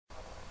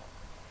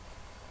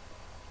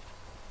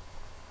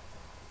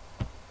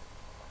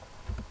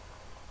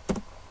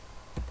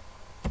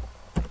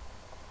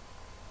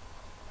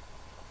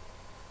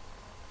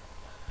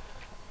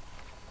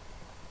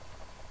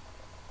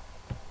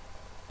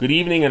Good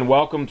evening and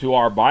welcome to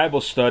our Bible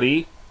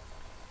study.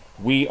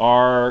 We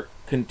are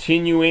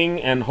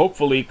continuing and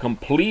hopefully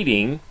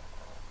completing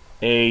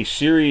a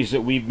series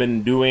that we've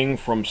been doing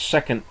from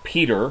 2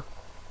 Peter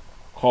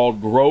called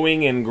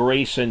Growing in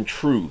Grace and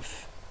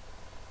Truth.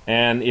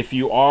 And if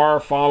you are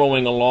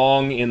following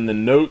along in the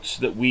notes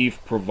that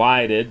we've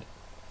provided,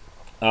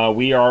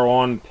 we are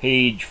on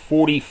page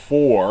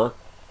 44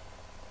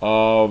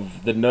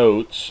 of the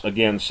notes.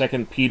 Again,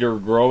 2 Peter,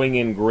 Growing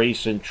in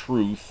Grace and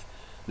Truth.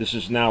 This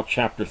is now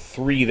chapter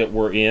 3 that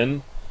we're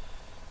in.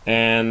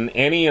 And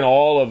any and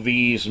all of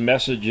these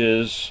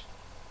messages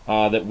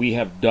that we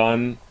have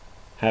done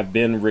have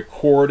been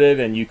recorded,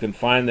 and you can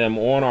find them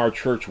on our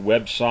church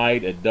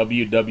website at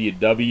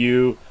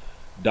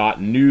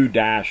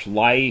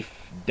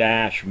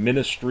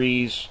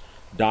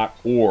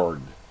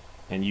www.new-life-ministries.org.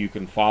 And you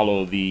can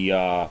follow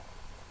the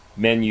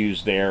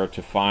menus there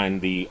to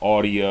find the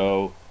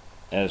audio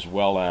as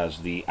well as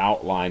the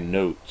outline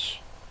notes.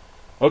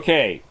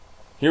 Okay,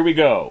 here we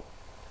go.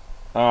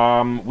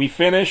 We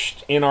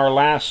finished in our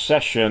last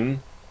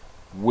session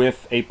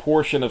with a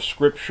portion of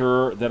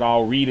Scripture that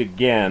I'll read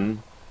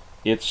again.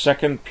 It's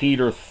 2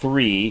 Peter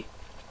 3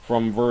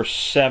 from verse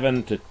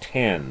 7 to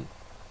 10.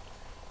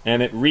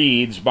 And it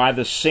reads, "By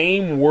the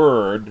same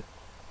word,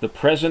 the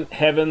present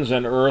heavens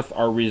and earth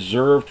are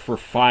reserved for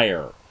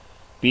fire,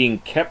 being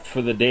kept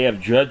for the day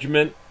of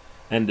judgment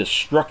and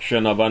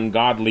destruction of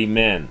ungodly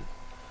men.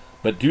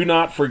 But do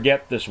not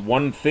forget this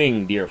one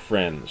thing, dear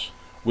friends.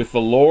 With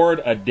the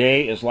Lord, a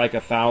day is like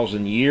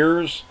 1,000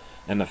 years,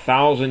 and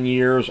 1,000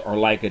 years are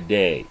like a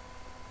day.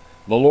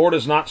 The Lord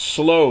is not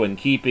slow in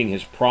keeping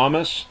his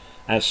promise,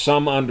 as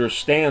some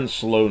understand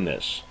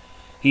slowness.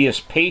 He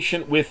is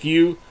patient with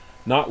you,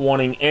 not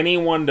wanting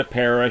anyone to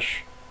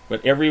perish,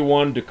 but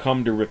everyone to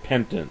come to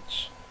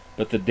repentance.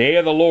 But the day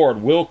of the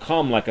Lord will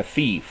come like a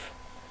thief.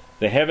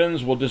 The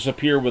heavens will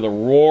disappear with a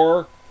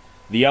roar,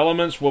 the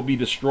elements will be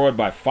destroyed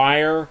by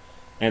fire,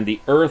 and the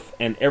earth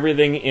and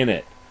everything in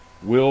it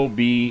will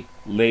be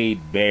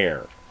laid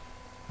bare."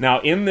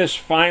 Now, in this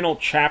final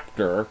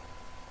chapter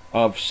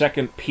of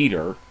 2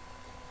 Peter,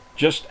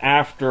 just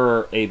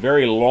after a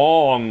very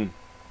long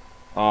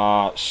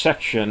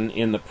section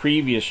in the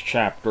previous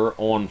chapter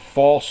on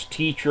false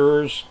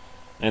teachers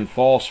and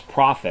false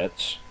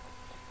prophets,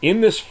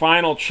 in this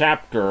final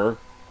chapter,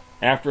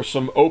 after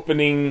some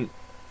opening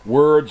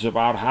words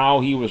about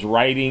how he was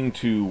writing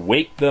to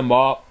wake them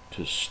up,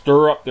 to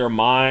stir up their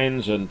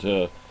minds, and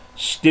to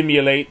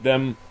stimulate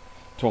them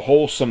to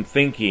wholesome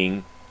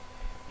thinking,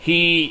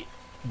 he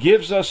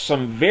gives us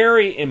some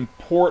very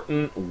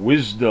important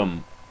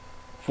wisdom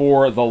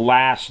for the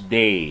last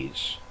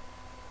days.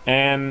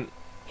 And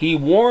he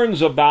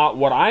warns about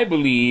what I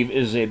believe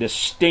is a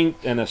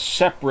distinct and a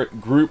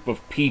separate group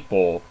of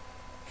people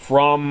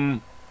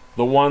from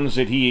the ones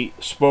that he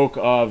spoke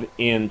of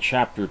in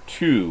chapter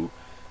 2.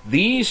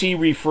 These he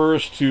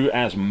refers to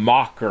as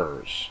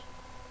mockers.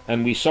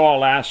 And we saw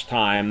last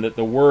time that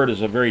the word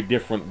is a very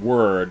different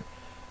word,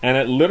 and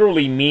it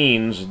literally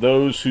means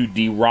those who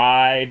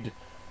deride,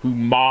 who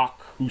mock,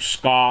 who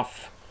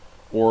scoff,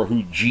 or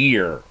who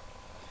jeer.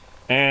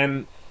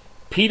 And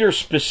Peter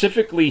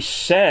specifically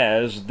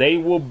says they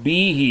will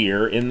be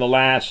here in the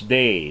last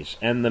days,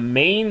 and the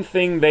main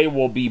thing they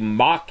will be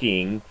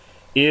mocking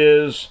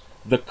is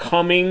the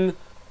coming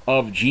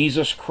of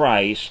Jesus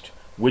Christ,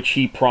 which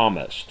he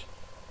promised.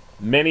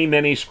 Many,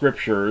 many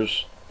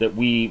scriptures that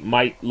we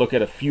might look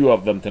at a few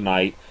of them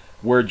tonight,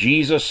 where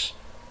Jesus,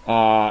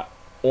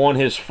 on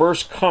his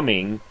first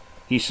coming,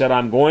 he said,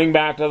 "I'm going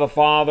back to the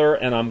Father,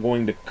 and I'm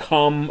going to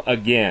come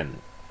again."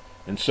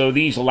 And so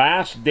these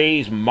last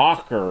days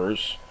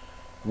mockers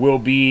will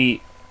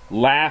be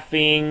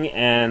laughing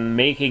and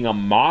making a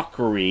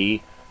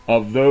mockery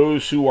of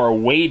those who are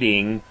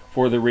waiting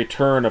for the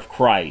return of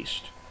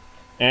Christ.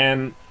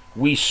 And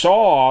we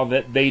saw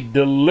that they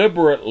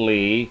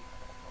deliberately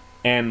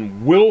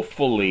and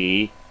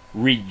willfully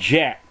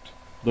reject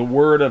the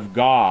Word of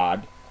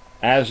God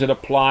as it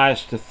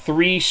applies to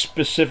three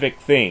specific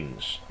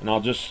things. And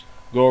I'll just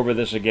go over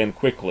this again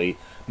quickly.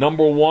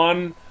 Number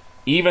one,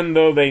 even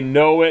though they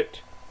know it,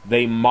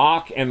 they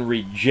mock and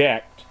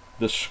reject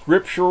the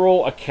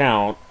scriptural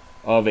account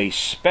of a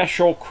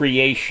special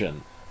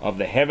creation of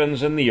the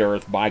heavens and the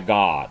earth by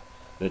God.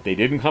 That they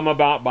didn't come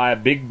about by a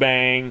big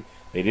bang,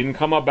 they didn't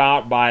come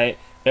about by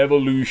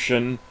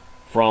evolution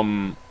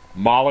from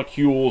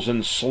molecules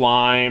and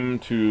slime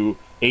to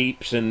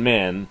apes and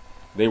men.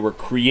 They were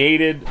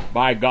created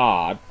by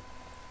God.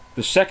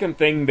 The second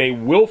thing they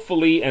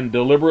willfully and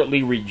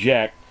deliberately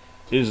reject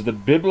is the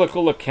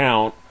biblical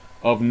account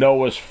of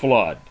Noah's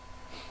flood.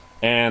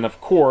 And of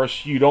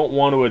course, you don't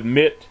want to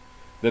admit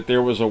that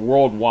there was a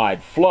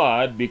worldwide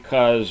flood,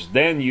 because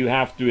then you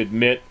have to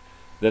admit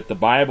that the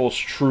Bible's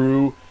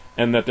true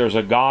and that there's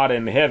a God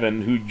in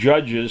heaven who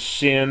judges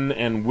sin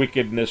and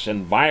wickedness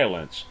and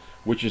violence,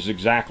 which is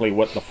exactly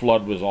what the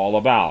flood was all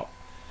about.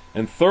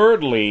 And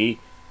thirdly,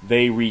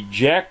 they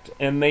reject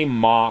and they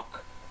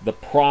mock the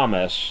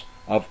promise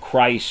of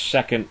Christ's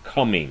second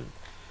coming.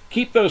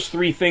 Keep those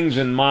three things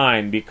in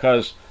mind,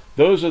 because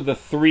those are the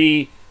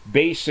three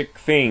basic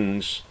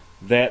things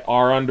that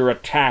are under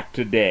attack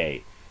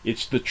today.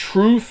 It's the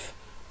truth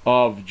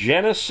of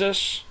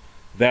Genesis,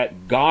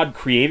 that God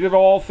created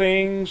all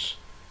things.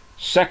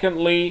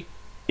 Secondly,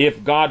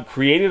 if God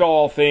created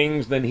all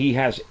things, then he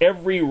has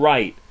every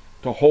right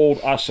to hold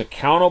us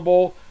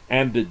accountable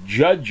and to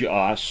judge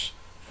us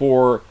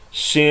for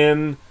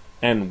sin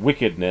and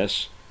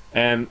wickedness.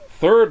 And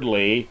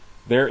thirdly,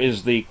 there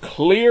is the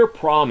clear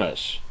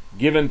promise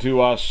given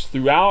to us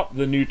throughout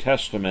the New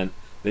Testament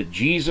that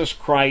Jesus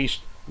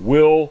Christ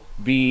will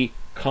be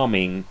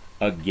coming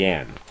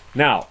again.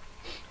 Now,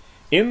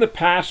 in the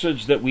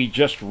passage that we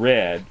just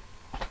read,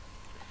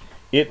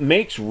 it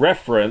makes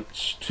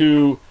reference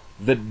to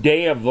the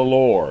day of the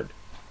Lord.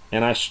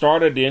 And I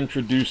started to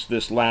introduce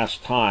this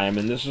last time,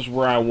 and this is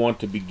where I want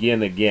to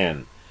begin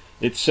again.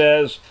 It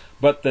says,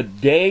 "But the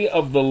day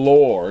of the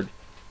Lord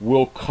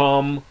will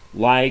come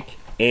like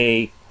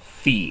a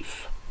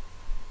thief."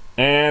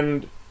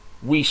 And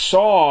we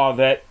saw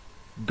that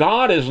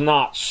God is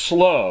not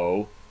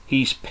slow,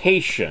 he's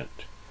patient.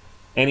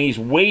 And he's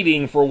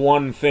waiting for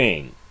one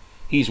thing.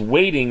 He's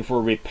waiting for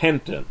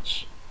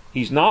repentance.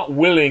 He's not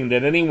willing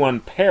that anyone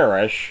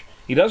perish.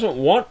 He doesn't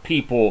want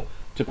people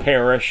to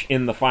perish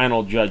in the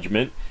final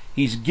judgment.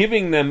 He's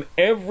giving them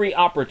every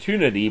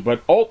opportunity,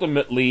 but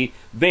ultimately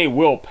they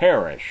will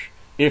perish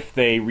if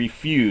they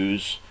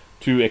refuse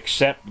to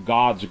accept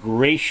God's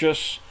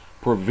gracious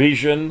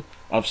provision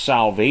of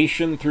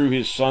salvation through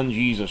his Son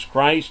Jesus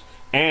Christ,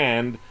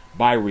 and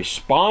by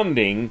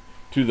responding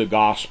to the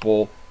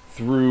gospel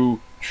through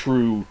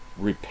true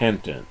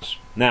repentance.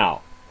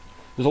 Now,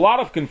 there's a lot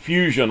of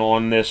confusion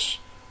on this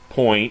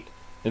point,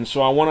 and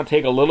so I want to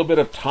take a little bit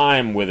of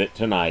time with it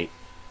tonight.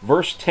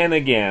 Verse 10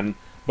 again,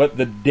 "But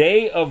the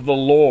day of the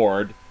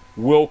Lord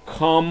will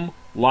come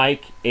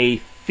like a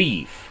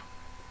thief."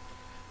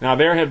 Now,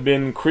 there have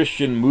been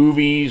Christian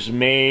movies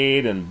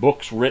made and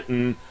books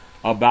written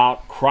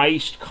about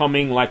Christ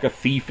coming like a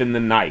thief in the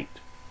night.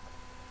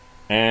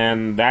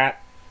 And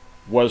that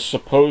was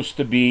supposed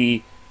to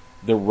be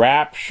the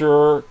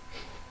rapture,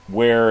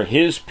 where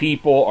his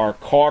people are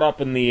caught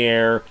up in the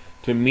air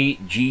to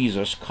meet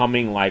Jesus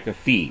coming like a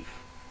thief.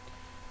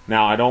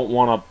 Now, I don't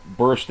want to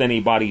burst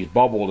anybody's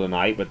bubble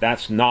tonight, but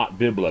that's not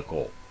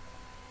biblical.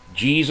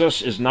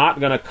 Jesus is not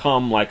going to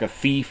come like a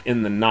thief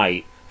in the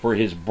night for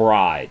his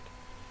bride.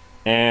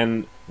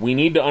 And we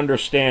need to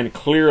understand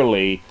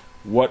clearly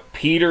what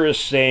Peter is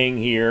saying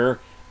here,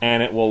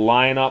 and it will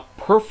line up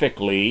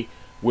perfectly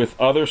with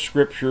other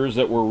scriptures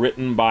that were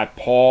written by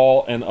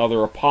Paul and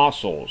other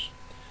apostles.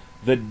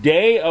 The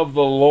day of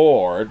the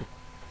Lord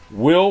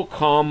will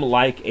come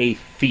like a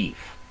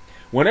thief.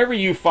 Whenever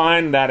you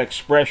find that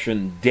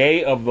expression,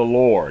 day of the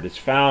Lord, it's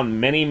found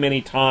many,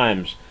 many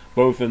times,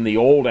 both in the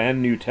Old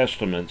and New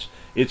Testaments.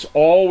 It's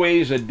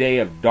always a day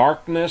of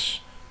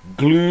darkness,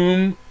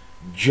 gloom,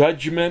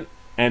 judgment,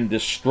 and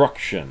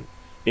destruction.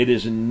 It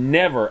is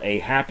never a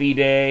happy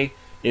day.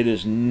 It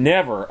is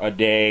never a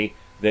day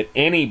that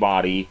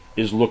anybody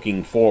is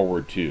looking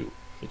forward to.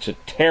 It's a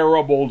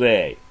terrible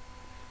day.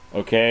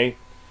 Okay?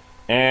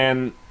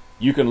 And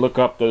you can look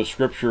up those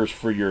scriptures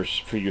for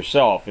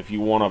yourself if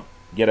you want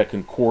to get a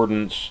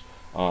concordance.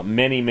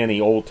 Many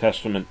Old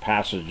Testament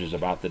passages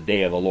about the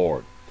day of the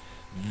Lord.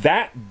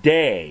 That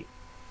day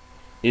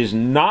is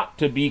not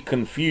to be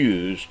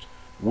confused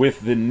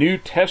with the New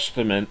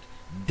Testament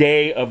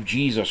day of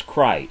Jesus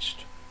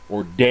Christ,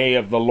 or day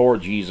of the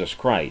Lord Jesus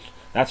Christ.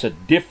 That's a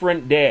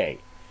different day.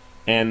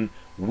 And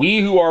we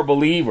who are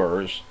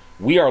believers,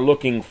 we are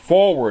looking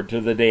forward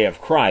to the day of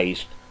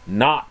Christ,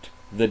 not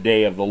the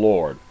day of the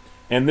Lord.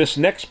 And this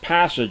next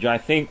passage, I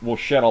think, will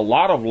shed a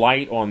lot of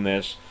light on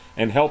this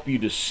and help you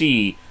to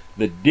see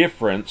the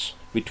difference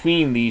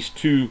between these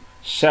two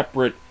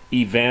separate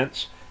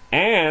events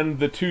and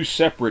the two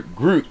separate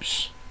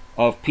groups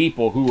of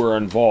people who are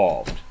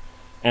involved.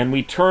 And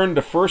we turn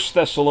to 1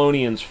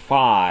 Thessalonians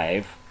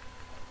 5,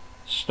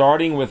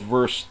 starting with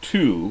verse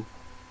 2.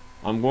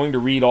 I'm going to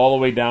read all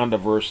the way down to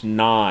verse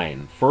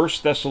 9. 1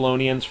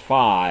 Thessalonians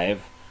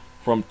 5,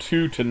 from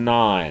 2 to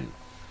 9.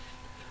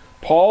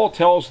 Paul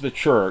tells the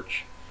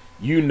church,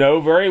 "You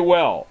know very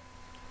well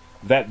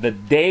that the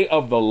day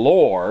of the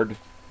Lord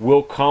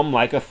will come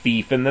like a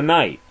thief in the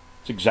night."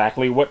 It's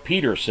exactly what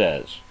Peter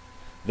says.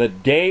 The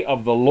day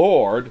of the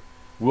Lord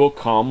will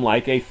come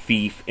like a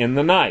thief in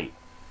the night.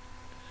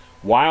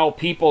 While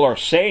people are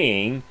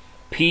saying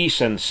peace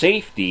and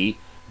safety,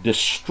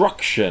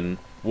 destruction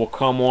will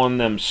come on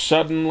them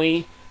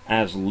suddenly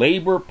as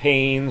labor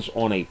pains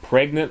on a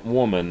pregnant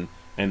woman,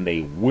 and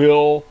they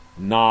will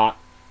not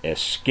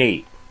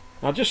escape.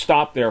 Now just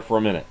stop there for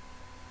a minute.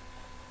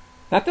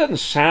 That doesn't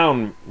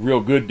sound real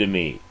good to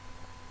me.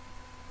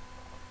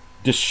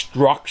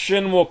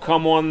 Destruction will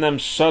come on them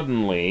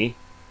suddenly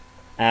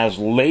as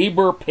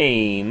labor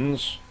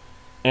pains,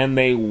 and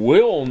they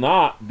will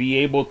not be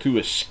able to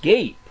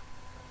escape.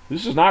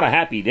 This is not a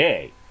happy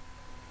day.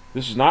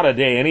 This is not a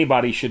day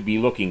anybody should be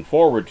looking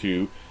forward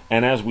to.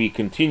 And as we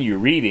continue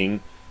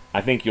reading,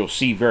 I think you'll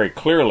see very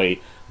clearly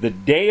the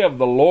day of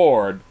the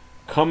Lord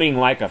coming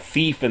like a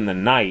thief in the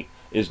night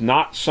is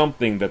not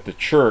something that the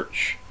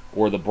church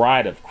or the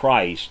bride of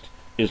Christ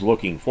is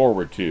looking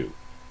forward to.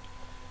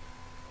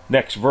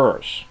 Next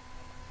verse.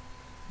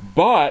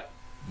 But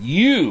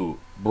you,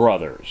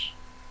 brothers.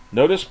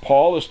 Notice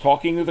Paul is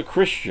talking to the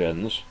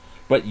Christians.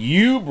 But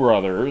you,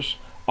 brothers,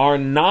 are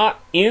not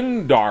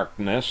in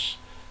darkness,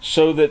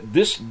 so that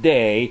this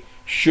day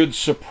should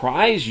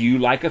surprise you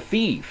like a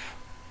thief.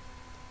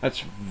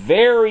 That's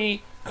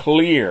very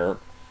clear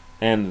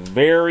and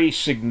very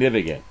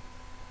significant.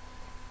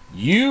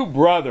 You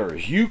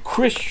brothers, you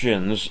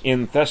Christians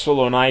in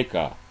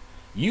Thessalonica,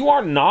 you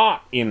are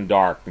not in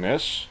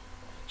darkness,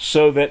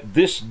 so that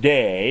this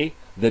day,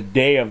 the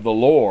day of the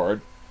Lord,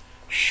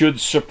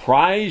 should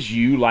surprise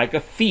you like a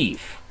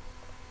thief.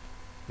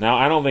 Now,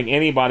 I don't think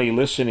anybody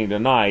listening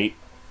tonight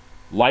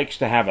likes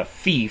to have a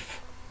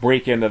thief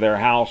break into their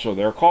house or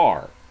their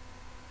car.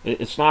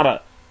 It's not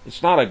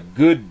a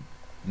good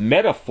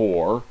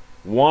metaphor,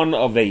 one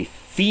of a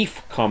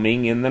thief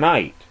coming in the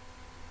night.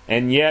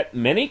 And yet,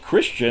 many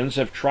Christians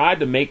have tried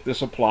to make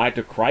this apply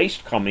to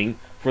Christ coming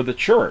for the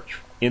church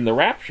in the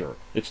rapture.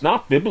 It's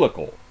not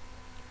biblical.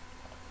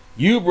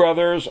 You,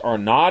 brothers, are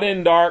not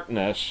in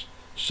darkness,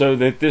 so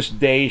that this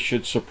day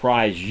should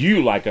surprise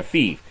you like a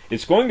thief.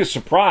 It's going to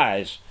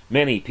surprise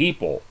many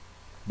people,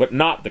 but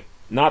not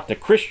the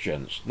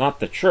Christians, not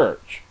the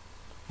church.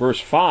 Verse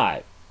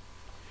 5.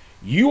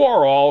 You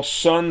are all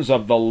sons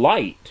of the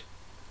light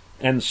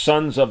and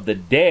sons of the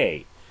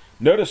day.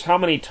 Notice how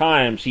many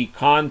times he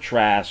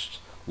contrasts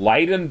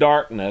light and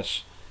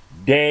darkness,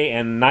 day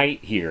and night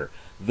here.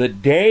 The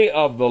day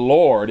of the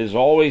Lord is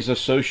always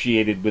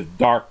associated with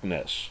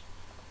darkness.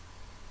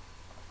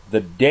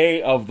 The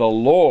day of the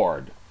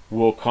Lord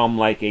will come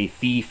like a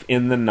thief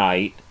in the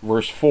night.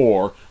 Verse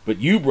 4, but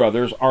you,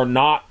 brothers, are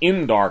not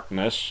in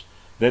darkness,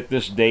 that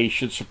this day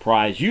should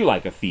surprise you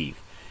like a thief.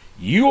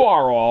 You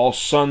are all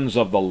sons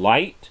of the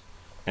light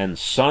and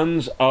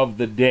sons of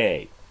the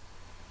day.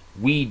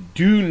 We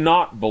do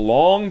not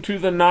belong to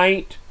the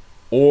night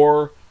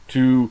or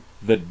to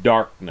the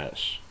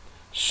darkness.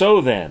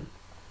 So then,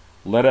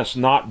 let us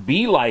not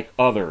be like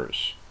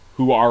others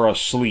who are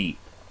asleep,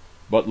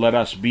 but let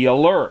us be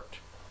alert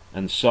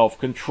and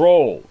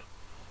self-controlled.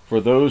 For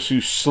those who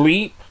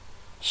sleep,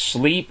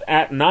 sleep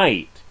at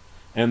night,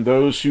 and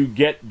those who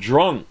get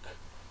drunk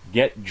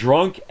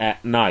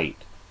at night.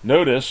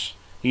 Notice,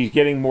 he's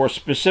getting more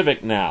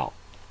specific now.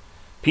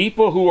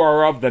 People who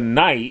are of the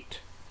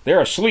night,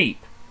 they're asleep.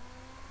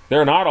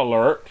 They're not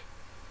alert.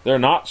 They're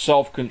not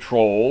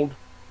self-controlled.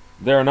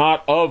 They're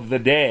not of the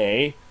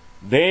day.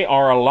 They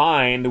are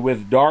aligned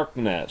with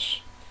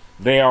darkness.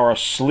 They are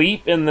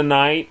asleep in the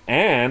night,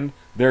 and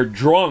they're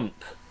drunk.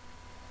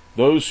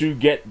 Those who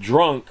get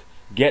drunk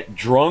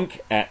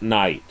at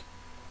night.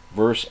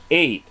 Verse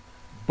 8.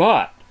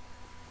 But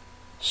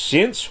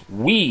since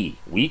we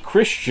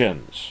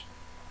Christians,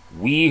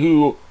 we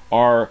who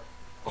are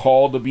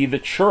called to be the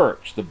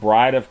church, the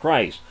bride of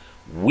Christ,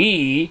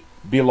 we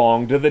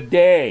belong to the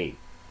day.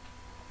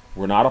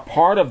 We're not a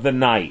part of the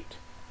night.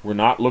 We're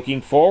not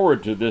looking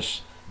forward to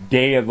this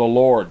day of the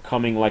Lord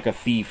coming like a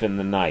thief in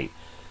the night.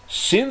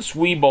 Since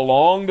we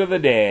belong to the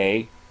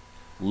day,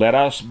 let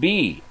us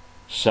be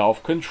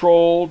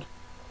self-controlled,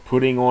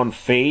 putting on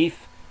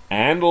faith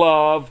and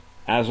love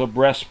as a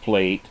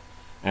breastplate,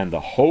 and the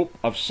hope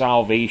of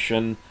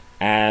salvation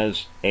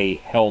as a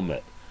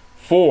helmet.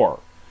 For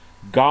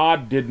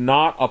God did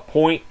not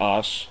appoint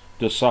us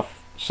to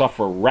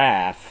suffer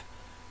wrath,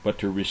 but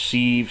to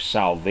receive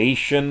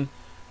salvation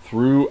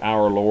through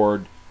our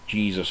Lord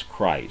Jesus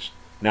Christ.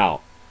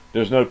 Now,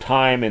 there's no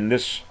time in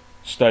this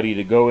study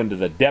to go into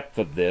the depth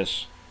of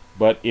this,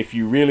 but if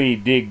you really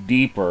dig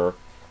deeper,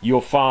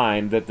 you'll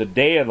find that the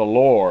day of the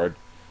Lord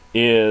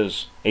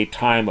is a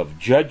time of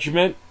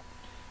judgment.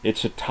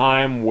 It's a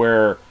time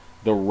where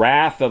the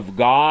wrath of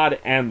God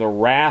and the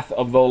wrath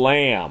of the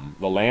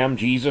Lamb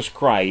Jesus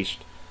Christ,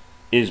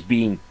 is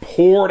being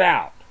poured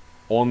out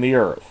on the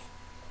earth.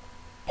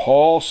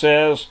 Paul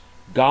says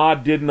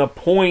God didn't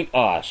appoint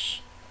us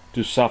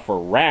to suffer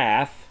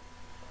wrath.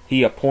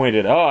 He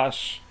appointed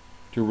us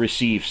to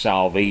receive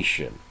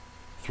salvation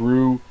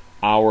through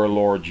our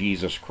Lord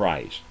Jesus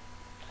Christ.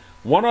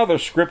 One other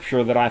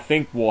scripture that I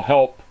think will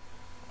help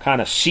kind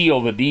of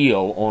seal the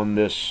deal on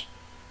this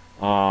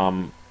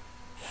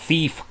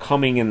thief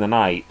coming in the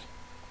night.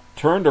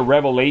 Turn to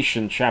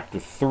Revelation chapter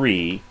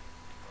 3,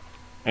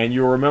 and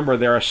you'll remember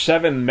there are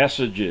 7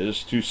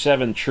 messages to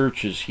 7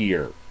 churches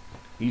here.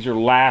 These are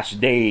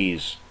last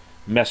days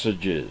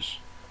messages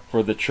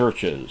for the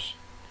churches.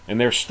 And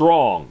they're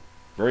strong,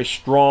 very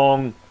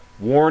strong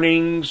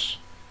warnings.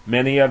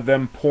 Many of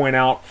them point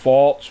out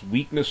faults,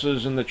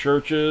 weaknesses in the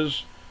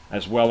churches,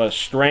 as well as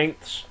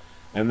strengths.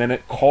 And then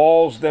it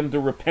calls them to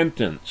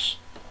repentance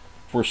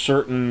for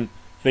certain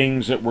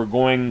things that were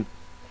going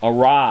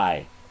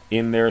awry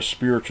in their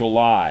spiritual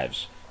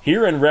lives.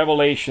 Here in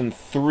Revelation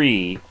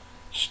 3,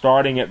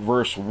 starting at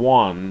verse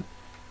 1,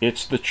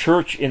 it's the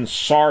church in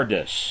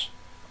Sardis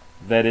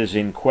that is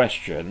in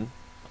question.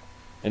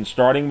 And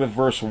starting with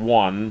verse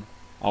 1,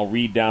 I'll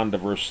read down to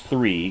verse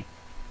 3.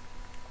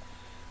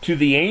 To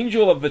the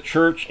angel of the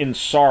church in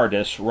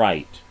Sardis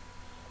write,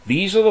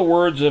 These are the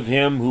words of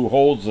him who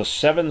holds the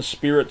 7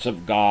 spirits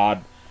of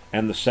God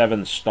and the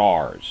 7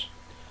 stars.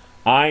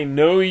 I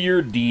know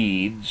your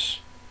deeds.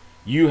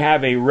 You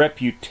have a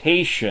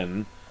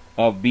reputation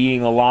of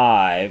being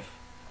alive,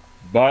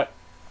 but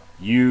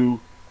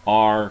you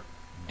are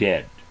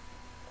dead.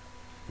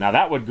 Now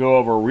that would go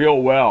over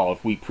real well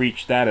if we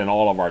preached that in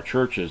all of our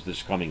churches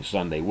this coming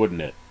Sunday,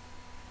 wouldn't it?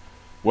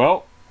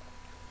 Well,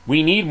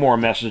 we need more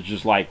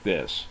messages like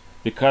this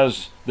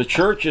because the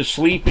church is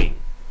sleeping.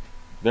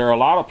 There are a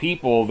lot of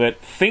people that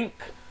think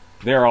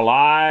they're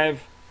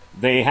alive.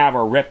 They have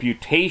a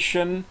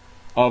reputation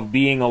of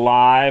being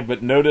alive,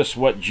 but notice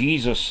what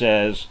Jesus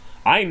says,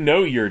 I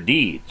know your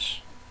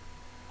deeds.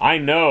 I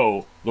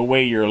know the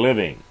way you're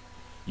living.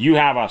 You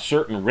have a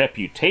certain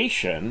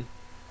reputation,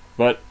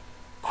 but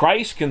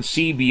Christ can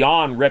see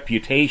beyond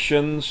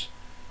reputations.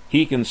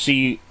 He can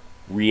see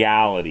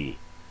reality.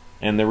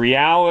 And the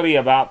reality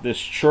about this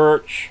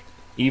church,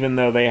 even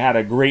though they had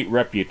a great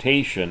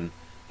reputation,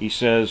 he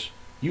says,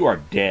 you are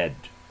dead.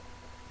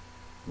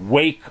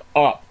 Wake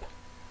up.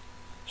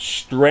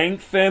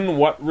 Strengthen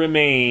what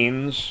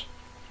remains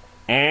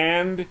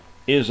and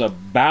is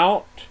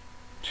about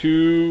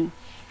to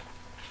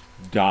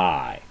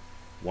die.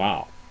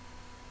 Wow.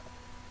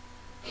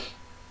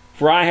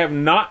 For I have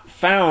not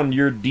found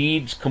your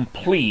deeds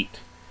complete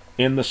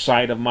in the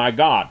sight of my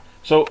God.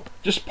 So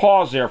just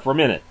pause there for a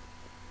minute.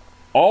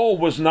 All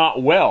was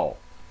not well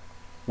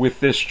with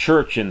this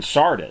church in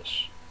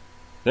Sardis.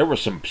 There were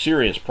some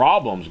serious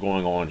problems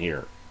going on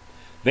here.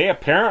 They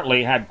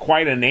apparently had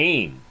quite a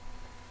name.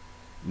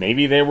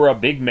 Maybe they were a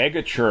big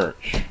mega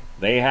church.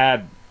 They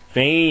had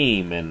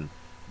fame and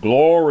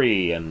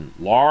glory and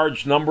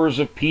large numbers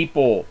of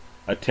people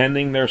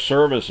attending their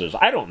services.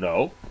 I don't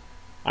know.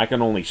 I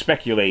can only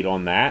speculate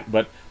on that,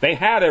 but they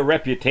had a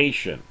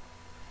reputation.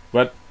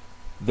 But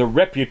the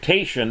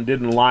reputation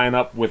didn't line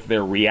up with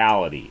their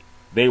reality.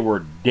 They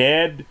were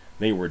dead,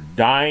 they were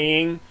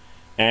dying,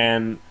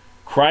 and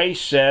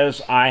Christ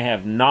says, I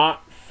have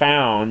not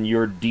found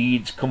your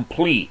deeds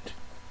complete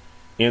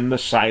in the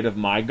sight of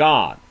my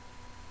God.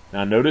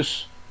 Now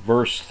notice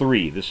verse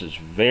 3. This is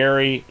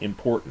very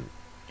important.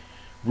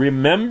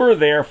 Remember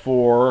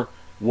therefore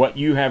what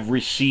you have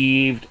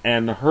received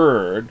and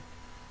heard,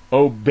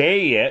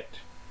 obey it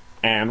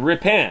and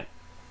repent.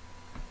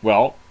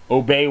 Well,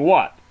 obey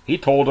what? He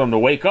told them to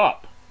wake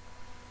up.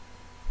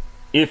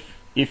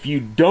 If you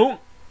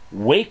don't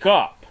wake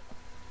up,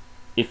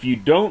 if you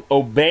don't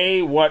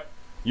obey what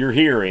you're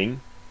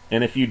hearing,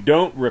 and if you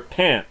don't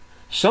repent,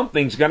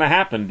 something's going to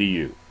happen to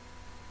you.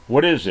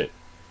 What is it?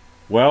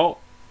 Well,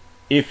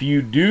 if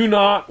you do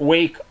not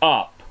wake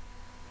up,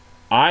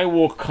 I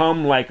will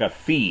come like a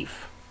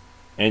thief,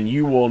 and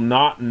you will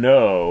not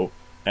know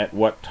at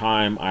what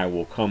time I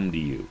will come to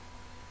you.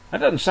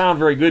 That doesn't sound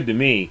very good to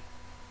me.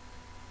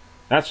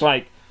 That's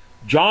like,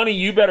 Johnny,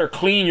 you better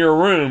clean your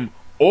room,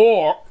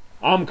 or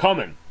I'm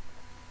coming.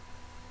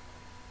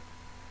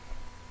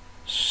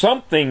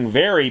 Something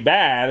very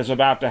bad is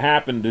about to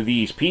happen to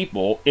these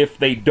people if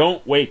they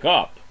don't wake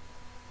up,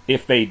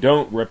 if they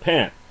don't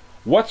repent.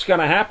 What's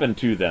going to happen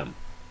to them?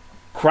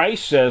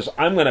 Christ says,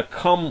 I'm going to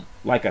come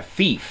like a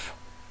thief.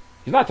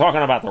 He's not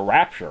talking about the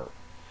rapture.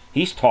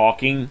 He's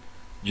talking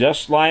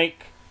just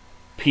like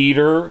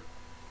Peter,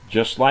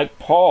 just like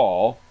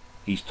Paul.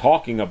 He's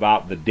talking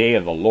about the day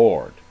of the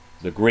Lord,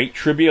 the great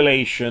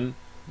tribulation,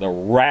 the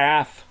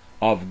wrath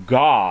of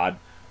God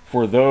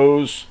for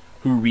those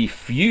who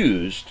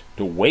refused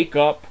to wake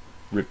up,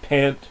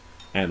 repent,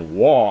 and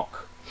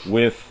walk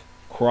with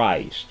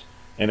Christ.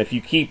 And if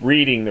you keep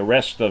reading the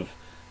rest of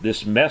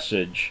this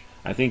message,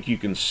 I think you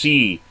can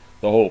see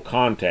the whole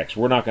context.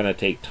 We're not going to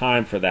take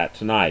time for that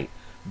tonight.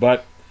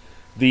 But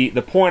the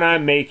point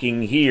I'm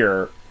making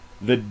here,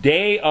 the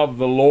day of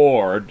the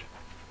Lord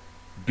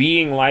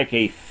being like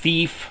a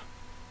thief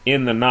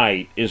in the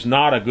night is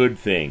not a good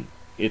thing.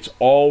 It's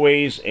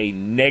always a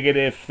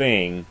negative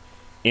thing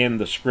in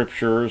the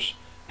Scriptures,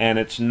 and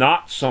it's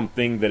not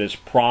something that is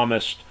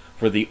promised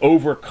for the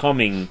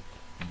overcoming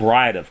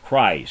bride of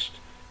Christ.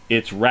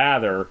 It's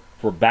rather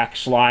for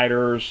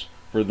backsliders,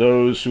 for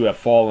those who have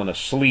fallen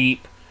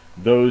asleep,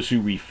 those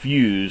who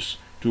refuse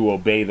to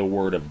obey the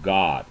Word of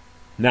God.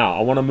 Now,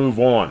 I want to move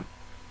on.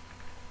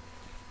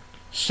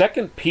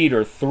 2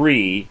 Peter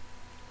 3,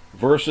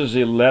 verses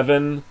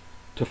 11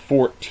 to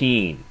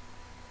 14.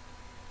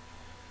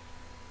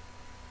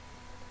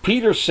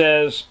 Peter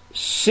says,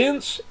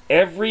 since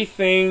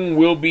everything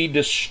will be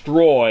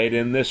destroyed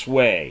in this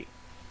way.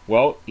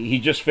 Well, he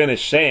just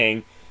finished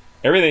saying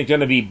everything's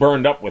going to be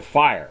burned up with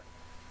fire.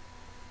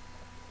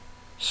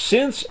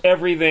 Since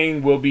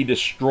everything will be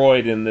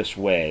destroyed in this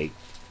way,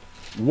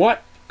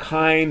 what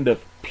kind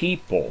of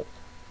people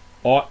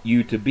ought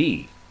you to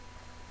be?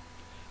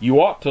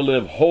 You ought to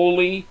live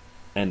holy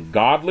and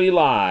godly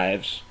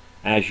lives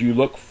as you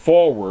look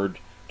forward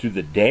to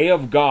the day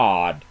of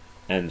God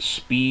and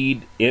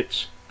speed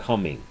its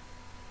coming.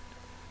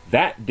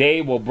 That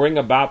day will bring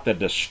about the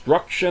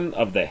destruction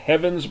of the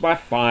heavens by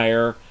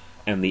fire,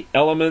 and the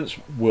elements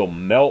will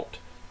melt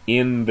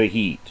in the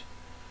heat.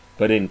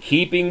 But in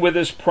keeping with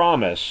his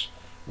promise,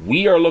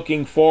 we are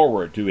looking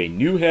forward to a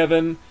new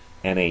heaven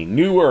and a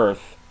new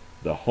earth,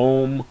 the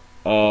home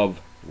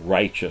of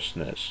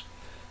righteousness.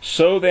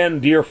 So then,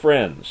 dear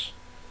friends,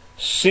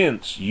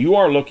 since you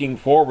are looking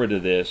forward to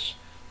this,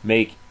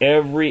 make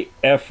every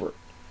effort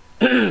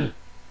to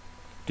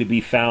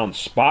be found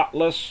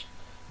spotless,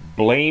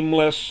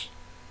 blameless,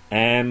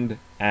 and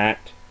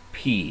at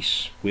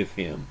peace with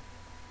him.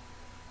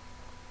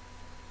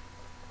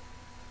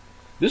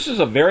 This is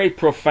a very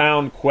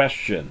profound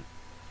question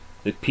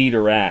that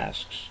Peter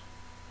asks.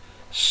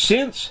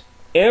 Since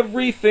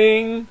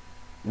everything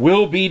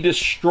will be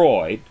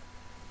destroyed,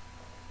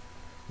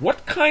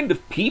 what kind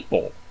of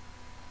people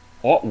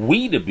ought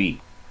we to be?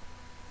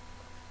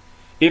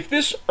 If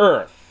this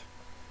earth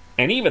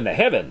and even the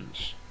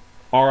heavens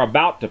are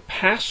about to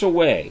pass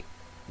away,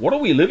 what are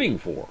we living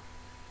for?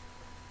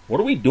 What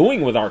are we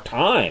doing with our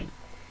time?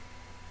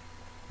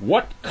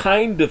 What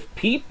kind of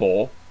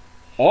people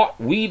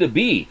ought we to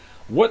be?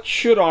 What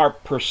should our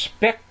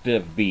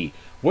perspective be?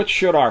 What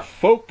should our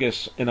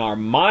focus and our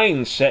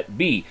mindset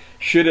be?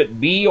 Should it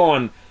be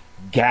on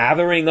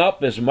gathering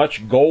up as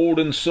much gold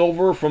and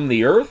silver from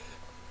the earth?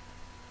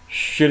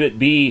 Should it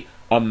be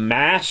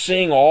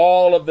amassing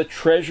all of the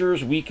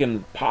treasures we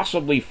can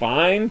possibly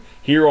find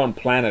here on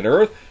planet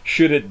Earth?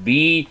 Should it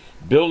be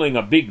building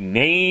a big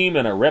name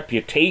and a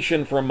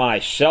reputation for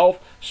myself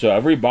so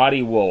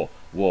everybody will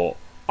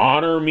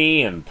honor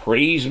me and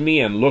praise me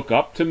and look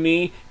up to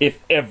me?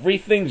 If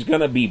everything's going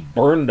to be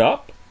burned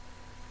up?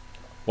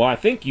 Well, I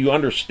think you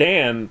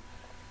understand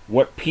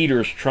what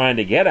Peter's trying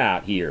to get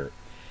at here.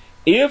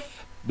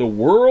 If the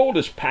world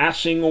is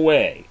passing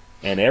away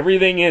and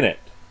everything in it,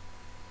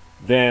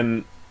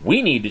 then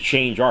we need to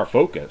change our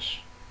focus.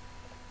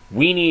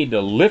 We need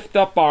to lift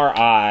up our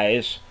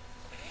eyes,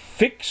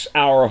 fix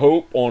our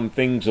hope on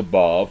things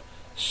above,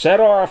 set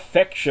our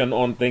affection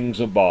on things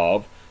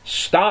above,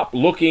 stop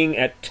looking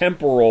at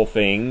temporal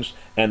things,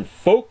 and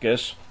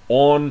focus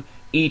on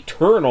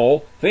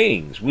eternal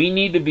things. We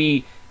need to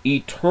be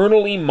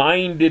eternally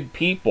minded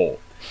people.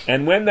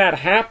 And when that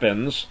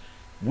happens,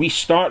 we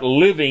start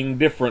living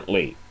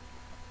differently.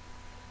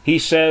 He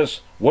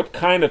says, what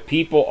kind of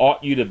people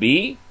ought you to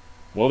be?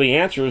 Well, the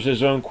answer is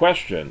his own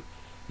question.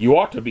 You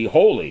ought to be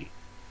holy.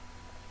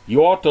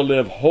 You ought to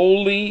live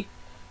holy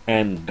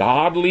and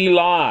godly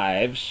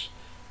lives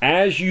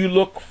as you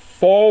look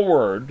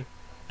forward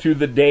to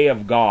the day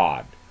of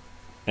God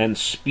and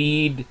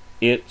speed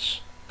its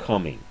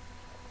coming.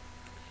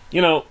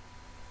 You know,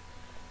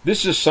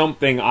 this is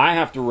something I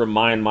have to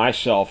remind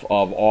myself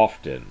of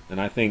often,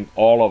 and I think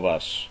all of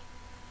us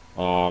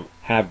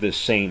have this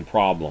same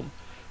problem.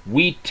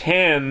 We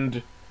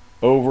tend,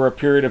 over a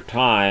period of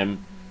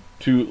time,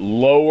 to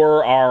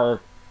lower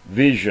our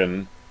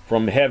vision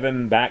from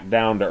heaven back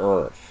down to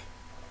earth.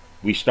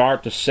 We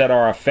start to set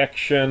our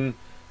affection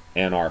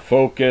and our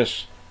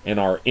focus and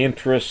our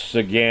interests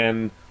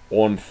again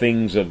on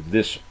things of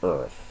this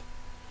earth.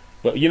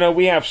 But you know,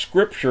 we have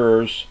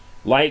scriptures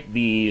like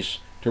these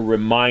to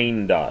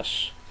remind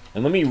us.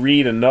 And let me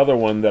read another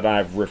one that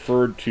I've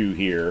referred to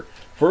here.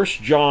 1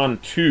 John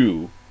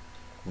 2,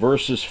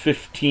 verses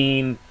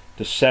 15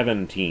 to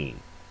 17.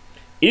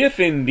 If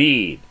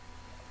indeed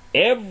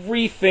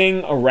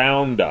everything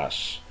around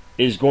us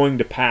is going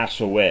to pass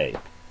away,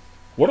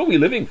 what are we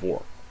living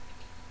for?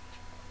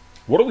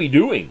 What are we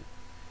doing?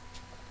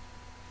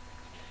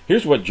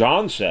 Here's what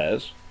John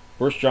says,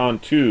 1 John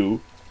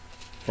 2,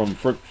 from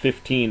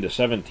 15 to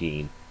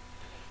 17.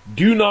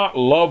 Do not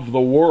love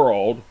the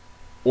world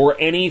or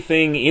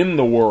anything in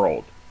the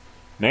world.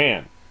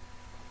 Man,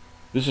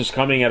 this is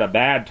coming at a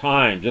bad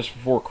time, just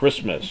before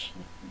Christmas.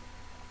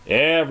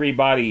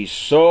 Everybody's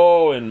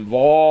so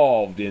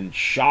involved in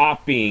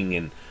shopping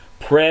and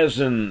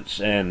presents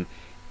and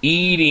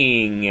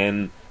eating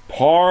and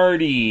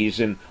parties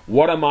and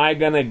what am I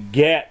going to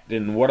get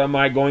and what am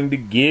I going to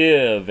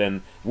give,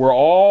 and we're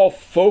all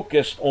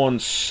focused on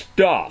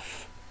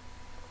stuff.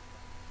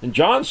 And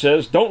John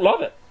says, don't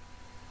love it.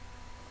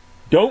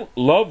 Don't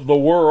love the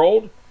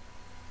world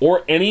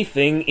or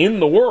anything in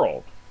the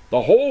world.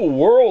 The whole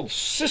world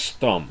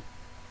system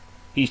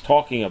he's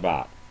talking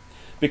about.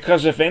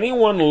 Because if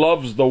anyone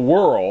loves the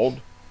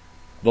world,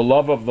 the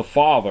love of the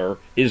Father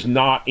is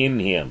not in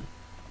him.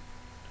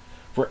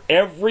 For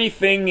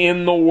everything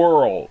in the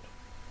world,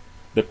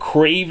 the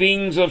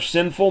cravings of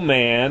sinful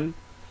man,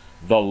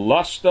 the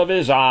lust of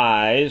his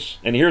eyes,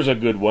 and here's a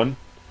good one,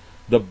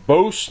 the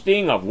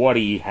boasting of what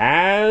he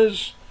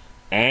has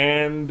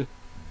and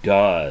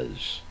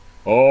does.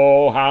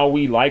 Oh, how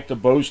we like to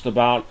boast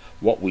about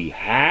what we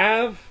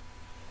have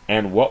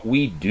and what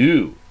we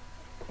do.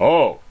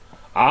 Oh,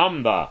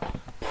 I'm the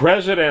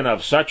president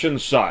of such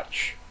and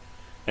such,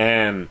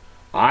 and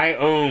I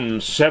own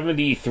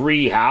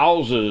 73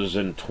 houses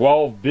and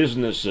 12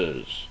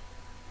 businesses.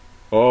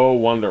 Oh,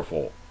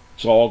 wonderful.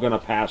 It's all going to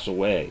pass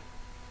away.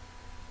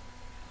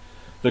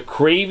 The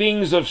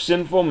cravings of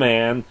sinful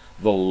man,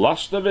 the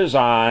lust of his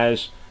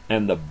eyes,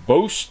 and the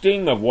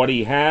boasting of what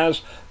he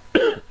has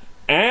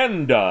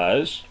and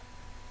does,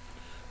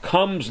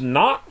 comes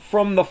not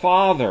from the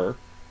Father,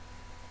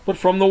 but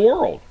from the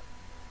world.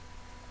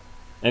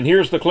 And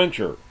here's the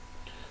clincher.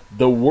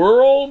 The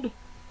world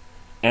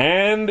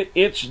and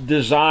its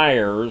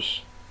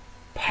desires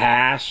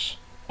pass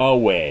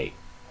away,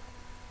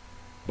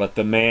 but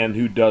the man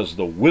who does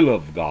the will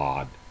of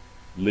God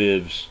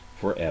lives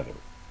forever.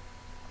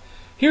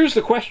 Here's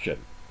the question.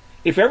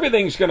 If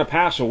everything's going to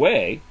pass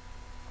away,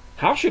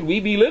 how should we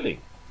be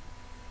living?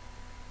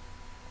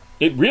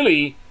 It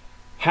really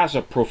has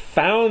a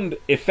profound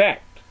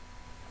effect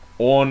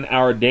on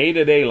our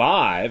day-to-day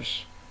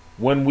lives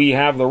when we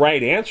have the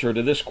right answer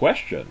to this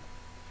question.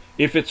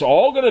 If it's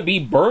all going to be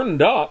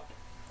burned up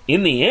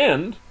in the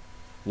end,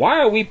 why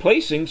are we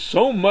placing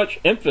so much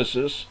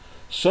emphasis,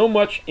 so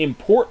much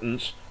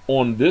importance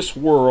on this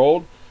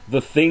world,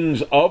 the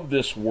things of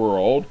this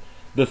world,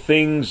 the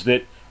things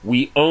that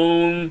we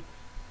own,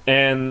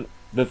 and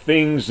the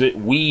things that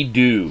we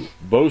do,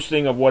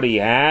 boasting of what he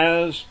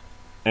has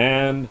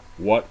and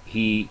what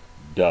he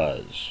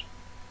does?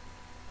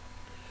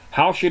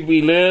 How should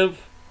we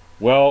live?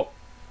 Well,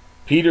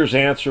 Peter's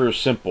answer is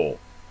simple.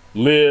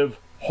 Live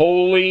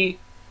holy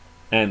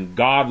and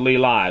godly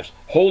lives.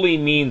 Holy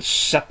means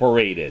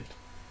separated.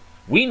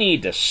 We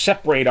need to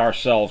separate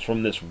ourselves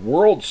from this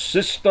world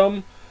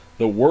system,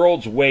 the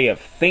world's way of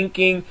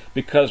thinking,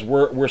 because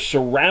we're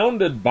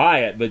surrounded by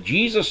it. But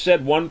Jesus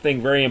said one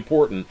thing very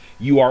important.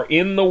 You are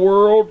in the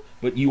world,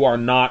 but you are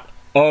not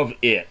of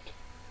it.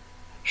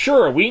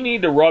 Sure, we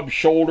need to rub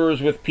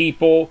shoulders with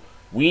people.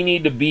 We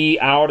need to be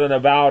out and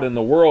about in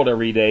the world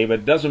every day, but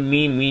it doesn't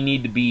mean we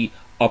need to be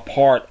a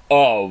part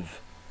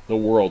of the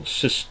world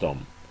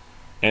system.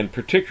 And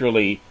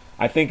particularly,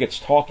 I think it's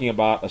talking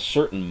about a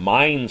certain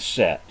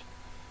mindset,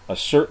 a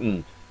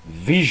certain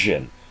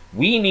vision.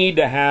 We need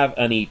to have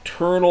an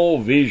eternal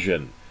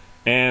vision,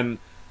 and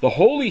the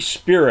Holy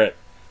Spirit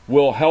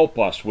will help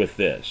us with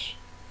this.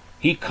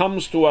 He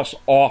comes to us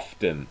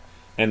often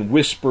and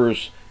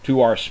whispers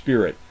to our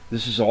spirit,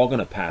 this is all going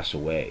to pass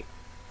away.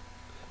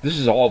 This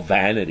is all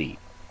vanity.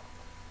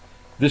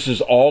 This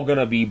is all going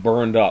to be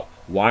burned up.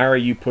 Why are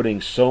you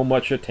putting so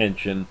much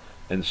attention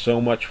and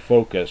so much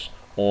focus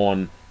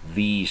on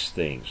these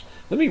things?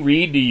 Let me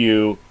read to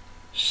you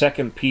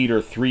 2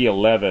 Peter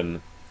 3:11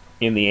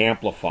 in the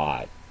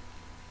Amplified.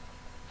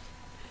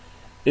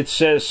 It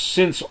says,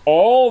 since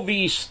all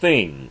these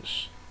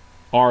things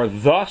are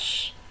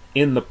thus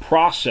in the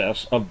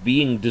process of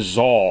being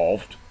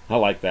dissolved, I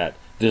like that,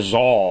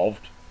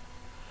 dissolved,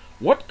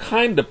 what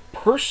kind of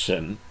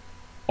person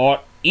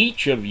ought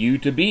each of you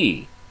to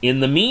be in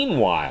the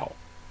meanwhile?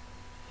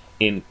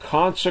 In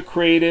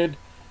consecrated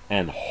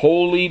and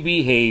holy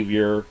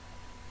behavior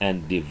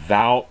and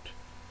devout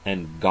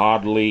and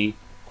godly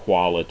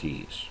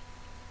qualities.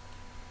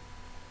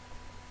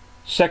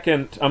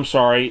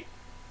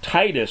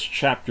 Titus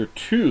chapter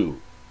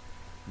 2,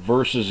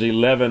 verses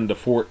 11 to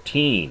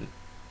 14.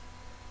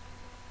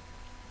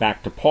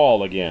 Back to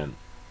Paul again.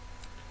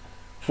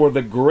 For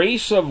the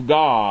grace of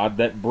God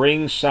that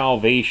brings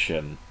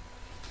salvation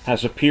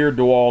has appeared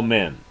to all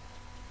men.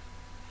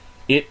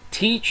 It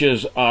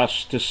teaches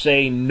us to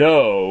say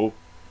no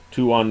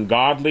to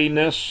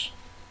ungodliness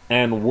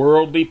and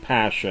worldly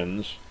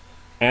passions,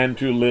 and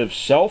to live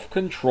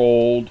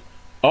self-controlled,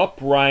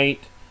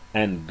 upright,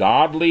 and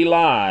godly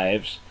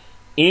lives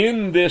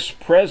in this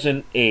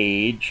present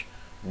age,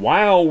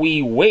 while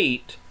we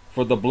wait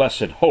for the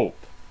blessed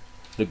hope,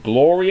 the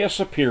glorious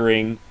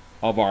appearing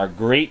of our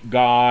great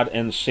God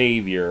and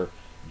Savior,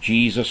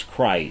 Jesus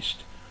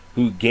Christ,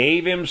 who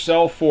gave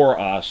himself for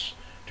us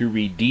to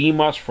redeem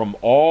us from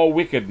all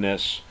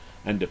wickedness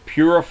and to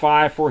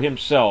purify for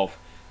himself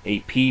a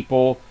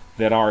people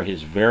that are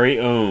his very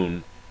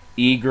own,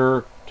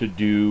 eager to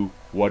do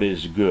what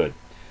is good.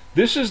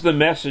 This is the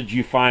message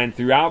you find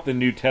throughout the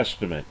New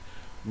Testament.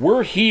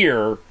 We're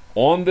here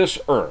on this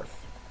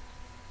earth.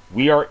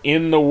 We are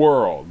in the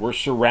world. We're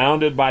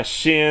surrounded by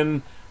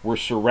sin. We're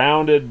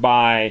surrounded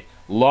by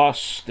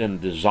lust and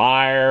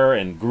desire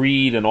and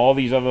greed and all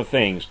these other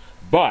things.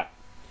 But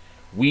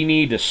we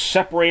need to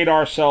separate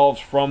ourselves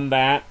from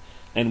that,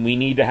 and we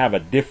need to have a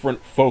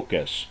different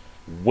focus,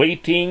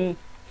 waiting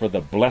for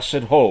the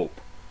blessed hope,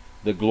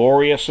 the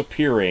glorious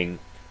appearing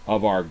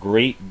of our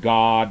great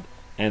God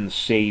and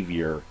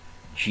Savior,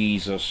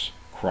 Jesus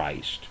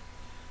Christ.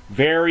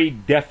 Very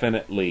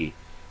definitely,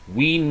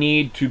 we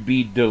need to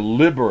be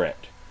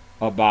deliberate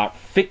about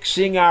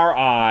fixing our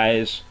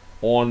eyes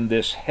on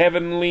this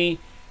heavenly,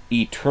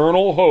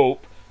 eternal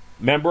hope.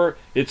 Remember,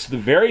 it's the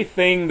very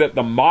thing that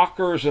the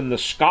mockers and the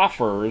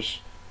scoffers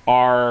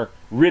are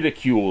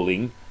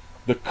ridiculing,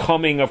 the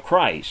coming of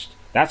Christ.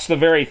 That's the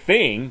very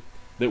thing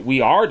that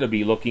we are to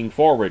be looking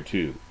forward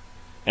to.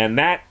 And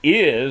that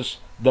is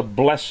the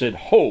blessed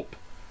hope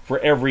for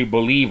every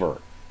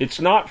believer. It's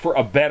not for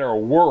a better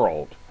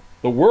world.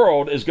 The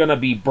world is going to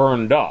be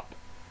burned up.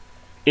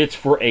 It's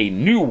for a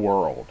new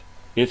world.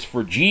 It's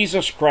for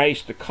Jesus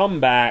Christ to come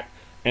back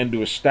and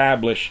to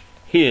establish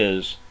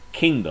his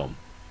kingdom.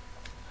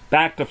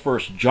 Back to 1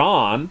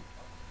 John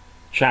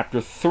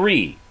chapter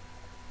 3,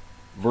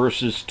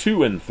 verses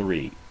 2 and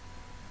 3.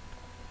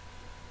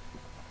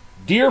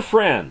 Dear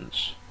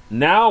friends,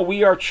 now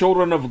we are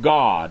children of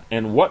God,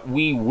 and what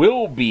we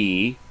will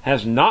be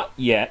has not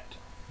yet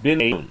been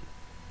known.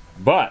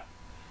 But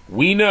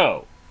we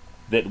know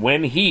that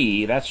when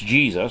he, that's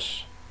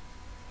Jesus,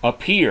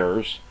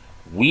 appears,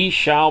 we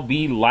shall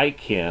be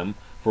like him,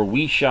 for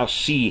we shall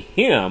see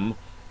him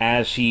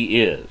as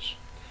he is.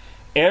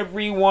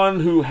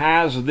 Everyone who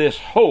has this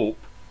hope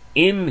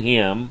in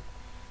him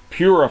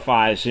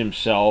purifies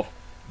himself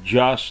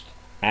just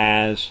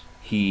as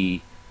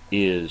he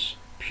is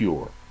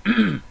pure.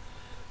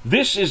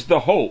 This is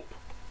the hope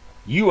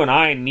you and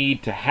I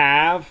need to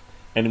have,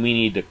 and we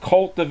need to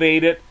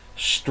cultivate it,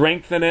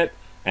 strengthen it,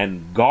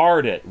 and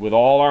guard it with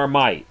all our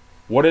might.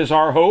 What is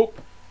our hope?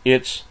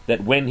 It's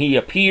that when he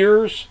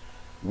appears,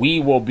 we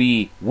will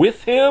be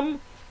with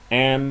him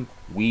and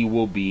we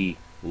will be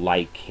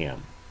like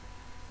him.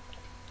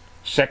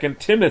 2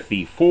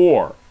 Timothy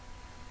 4.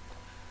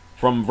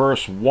 From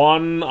verse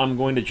 1, I'm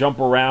going to jump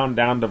around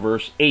down to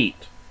verse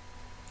 8.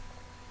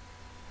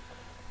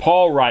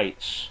 Paul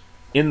writes,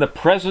 "In the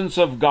presence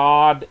of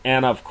God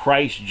and of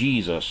Christ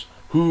Jesus,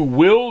 who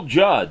will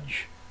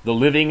judge the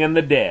living and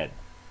the dead,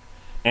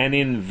 and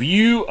in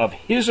view of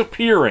his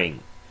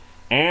appearing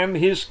and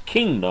his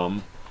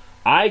kingdom,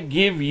 I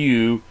give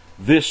you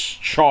this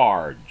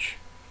charge.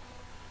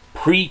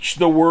 Preach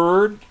the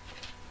word,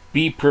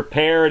 be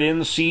prepared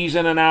in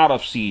season and out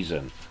of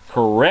season,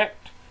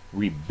 correct,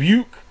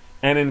 rebuke,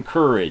 and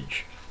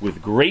encourage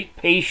with great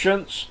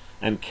patience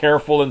and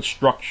careful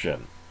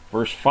instruction."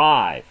 Verse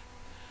 5,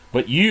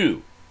 "But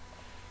you,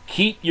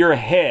 keep your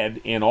head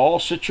in all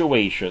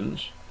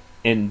situations,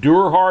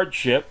 endure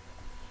hardship,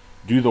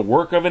 do the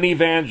work of an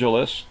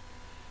evangelist,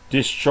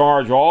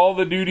 discharge all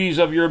the duties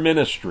of your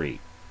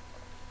ministry."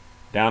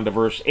 Down to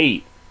verse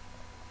 8.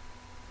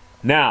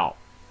 "Now,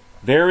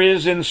 there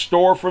is in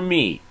store for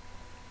me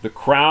the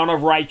crown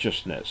of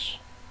righteousness,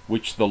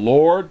 which the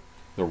Lord,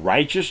 the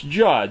righteous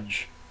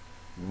judge,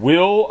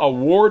 will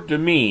award to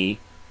me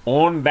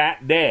on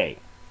that day,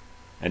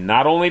 and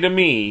not only to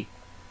me,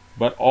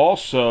 but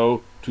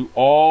also to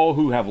all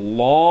who have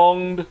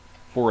longed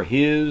for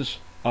his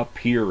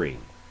appearing."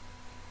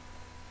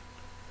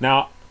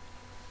 Now,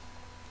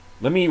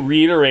 let me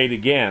reiterate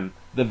again,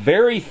 the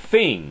very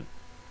thing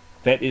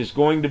that is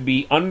going to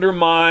be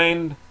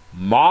undermined,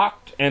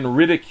 mocked, and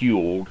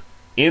ridiculed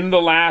in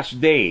the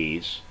last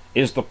days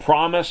is the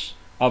promise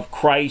of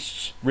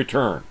Christ's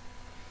return.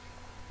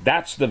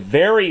 That's the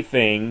very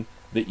thing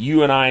that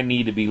you and I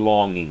need to be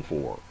longing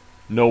for.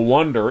 No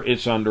wonder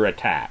it's under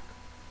attack.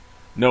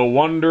 No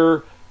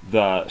wonder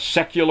the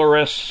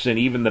secularists and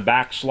even the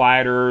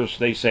backsliders,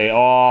 they say,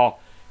 "Oh,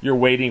 you're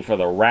waiting for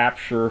the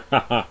rapture."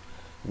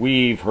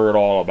 We've heard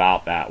all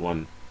about that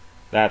one.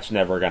 That's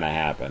never going to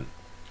happen.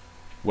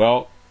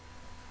 Well,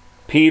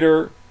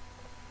 Peter,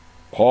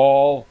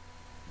 Paul,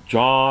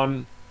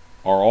 John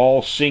are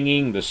all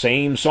singing the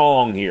same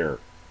song here.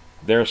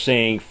 They're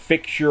saying,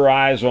 fix your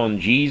eyes on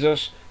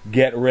Jesus,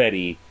 get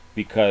ready,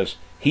 because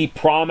he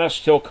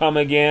promised he'll come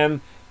again,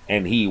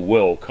 and he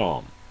will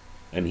come.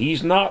 And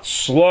he's not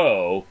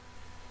slow,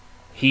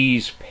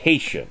 he's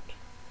patient.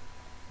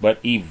 But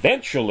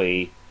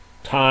eventually,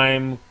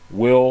 time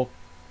will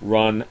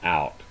run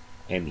out,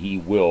 and he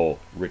will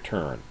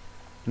return.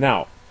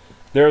 Now,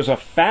 there's a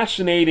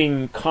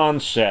fascinating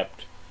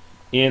concept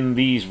in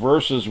these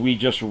verses we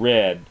just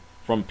read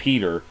from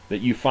Peter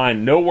that you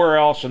find nowhere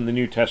else in the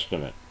New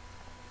Testament.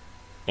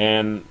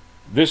 And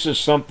this is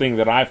something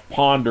that I've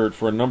pondered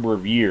for a number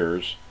of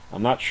years.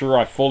 I'm not sure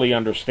I fully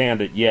understand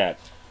it yet,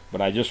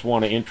 but I just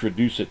want to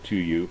introduce it to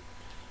you.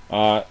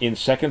 In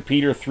 2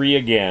 Peter 3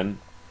 again,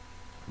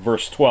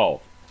 verse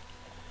 12.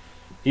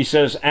 He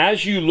says,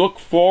 "As you look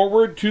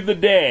forward to the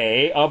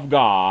day of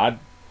God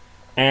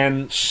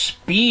and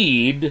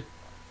speed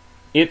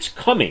its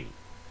coming."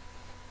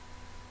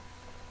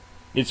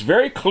 It's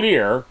very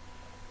clear.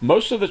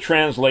 Most of the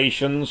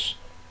translations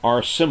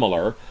are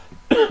similar,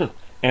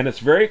 and it's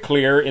very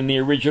clear in the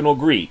original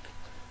Greek.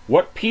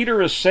 What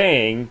Peter is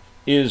saying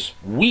is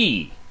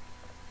we,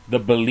 the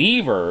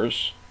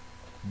believers,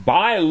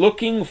 by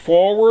looking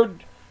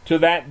forward to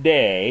that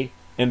day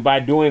and by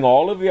doing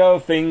all of the other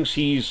things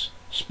he's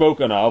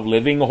spoken of,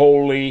 living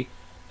holy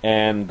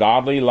and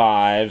godly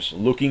lives,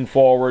 looking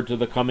forward to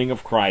the coming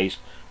of Christ,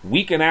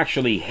 we can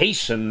actually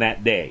hasten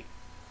that day.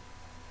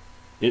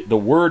 The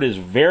word is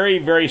very,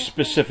 very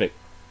specific.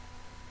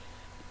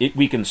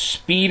 We can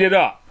speed it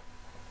up.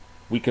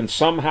 We can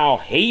somehow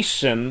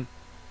hasten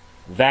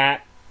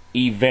that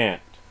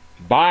event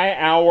by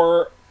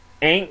our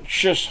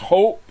anxious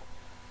hope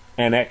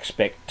and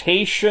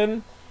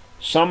expectation.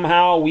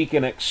 Somehow we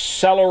can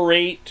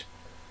accelerate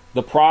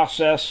the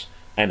process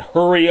and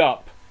hurry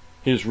up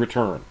his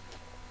return.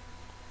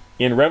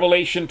 In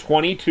Revelation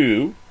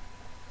 22,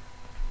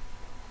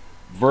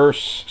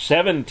 verse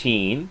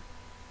 17,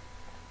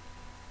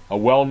 a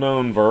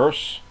well-known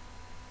verse,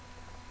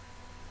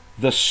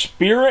 "The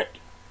Spirit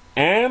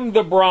and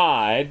the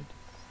bride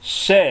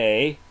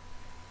say,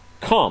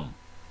 'Come.'"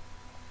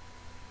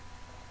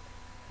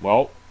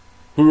 Well,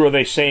 who are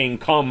they saying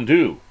come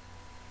to?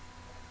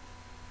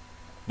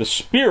 The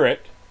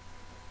Spirit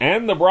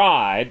and the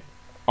bride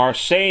are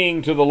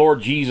saying to the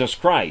Lord Jesus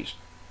Christ,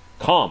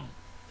 "Come."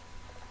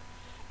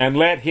 And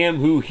let him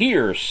who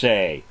hears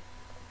say,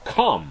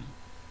 "Come."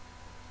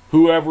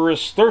 Whoever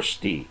is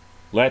thirsty,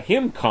 let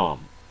him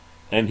come.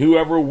 And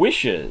whoever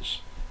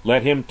wishes,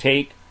 let him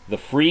take the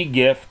free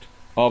gift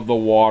of the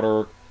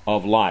water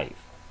of life.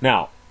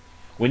 Now,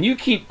 when you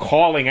keep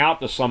calling out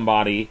to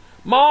somebody,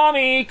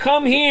 "Mommy,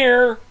 come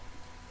here.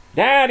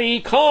 Daddy,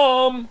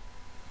 come."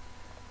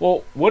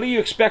 Well, what are you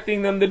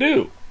expecting them to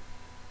do?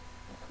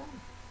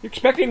 You're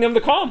expecting them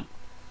to come.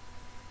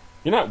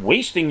 You're not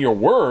wasting your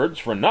words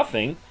for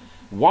nothing.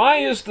 Why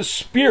is the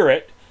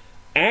Spirit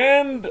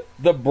and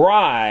the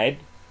bride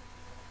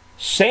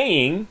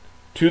saying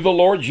to the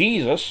Lord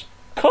Jesus,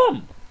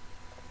 "Come"?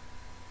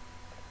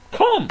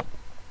 Come.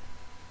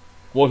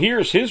 Well,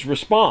 here's his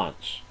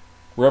response.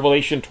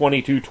 Revelation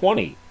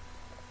 22:20.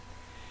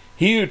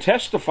 He who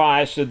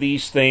testifies to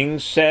these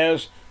things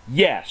says,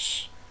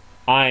 "Yes,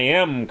 I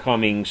am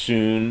coming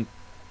soon.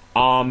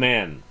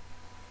 Amen."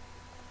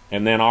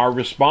 And then our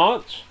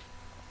response,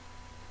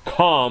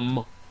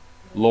 "Come,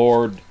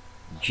 Lord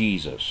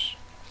Jesus."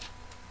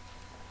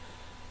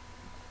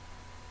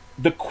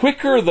 The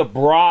quicker the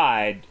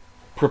bride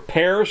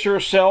prepares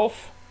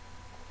herself,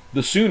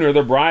 the sooner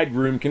the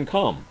bridegroom can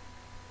come.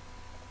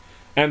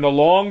 And the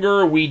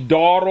longer we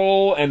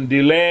dawdle and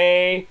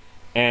delay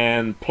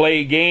and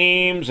play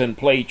games and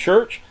play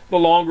church, the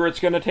longer it's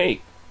going to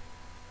take.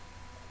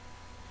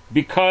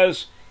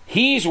 Because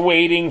he's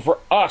waiting for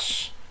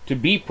us to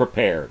be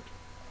prepared.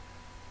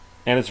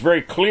 And it's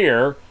very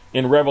clear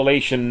in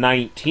Revelation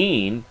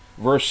 19,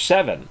 verse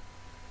 7.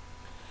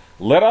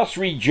 "Let us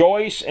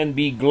rejoice and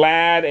be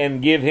glad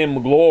and give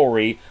him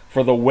glory,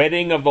 for the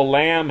wedding of the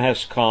Lamb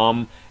has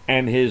come,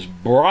 and his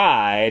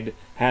bride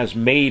has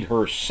made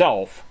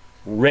herself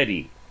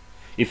ready."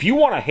 If you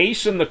want to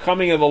hasten the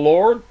coming of the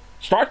Lord,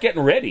 start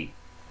getting ready.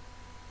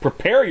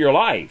 Prepare your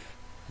life.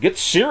 Get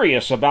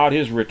serious about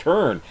his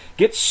return.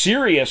 Get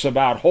serious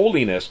about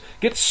holiness.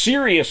 Get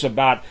serious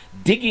about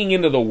digging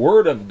into the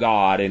Word of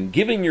God and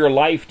giving your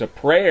life to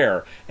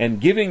prayer and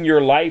giving your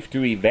life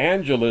to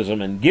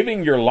evangelism and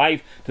giving your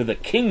life to the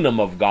kingdom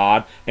of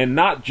God, and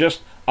not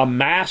just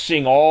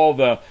amassing all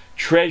the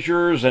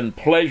treasures and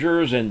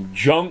pleasures and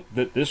junk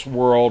that this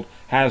world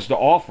has to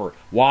offer.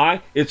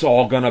 Why? It's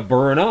all going to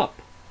burn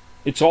up.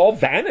 It's all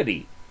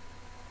vanity.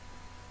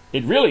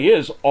 It really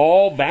is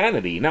all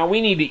vanity. Now,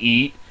 we need to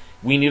eat.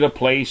 We need a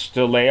place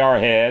to lay our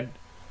head.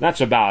 That's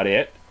about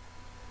it.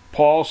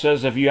 Paul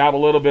says if you have a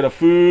little bit of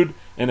food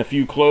and a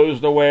few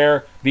clothes to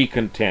wear, be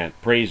content.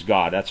 Praise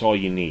God. That's all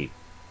you need.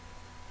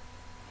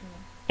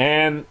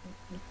 And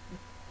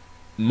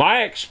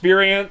my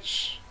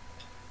experience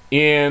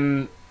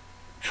in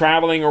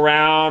traveling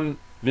around,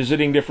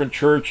 visiting different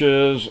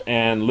churches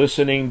and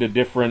listening to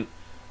different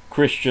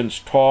Christians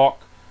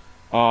talk,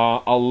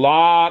 a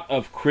lot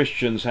of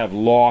Christians have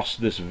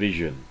lost this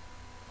vision.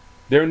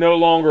 They're no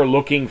longer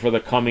looking for the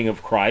coming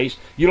of Christ.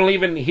 You don't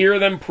even hear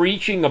them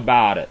preaching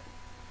about it.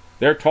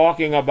 They're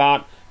talking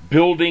about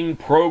building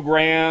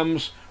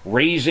programs,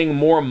 raising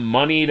more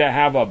money to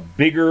have a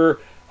bigger,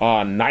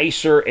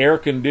 nicer,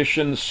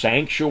 air-conditioned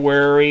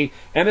sanctuary,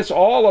 and it's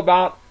all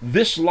about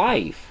this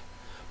life.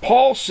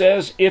 Paul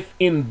says if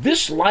in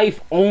this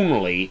life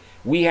only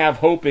we have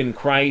hope in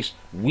Christ,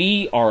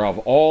 we are of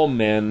all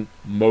men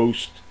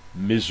most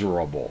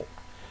miserable.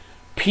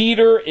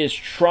 Peter is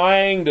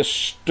trying to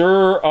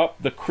stir up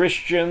the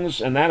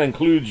Christians, and that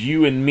includes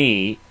you and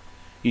me.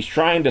 He's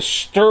trying to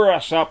stir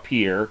us up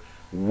here,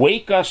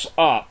 wake us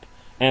up,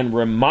 and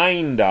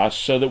remind us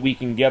so that we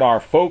can get our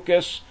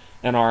focus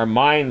and our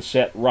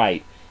mindset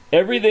right.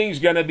 Everything's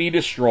going to be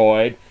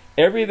destroyed.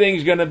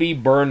 Everything's going to be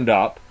burned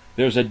up.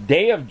 There's a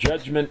day of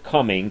judgment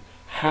coming.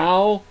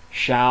 How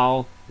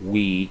shall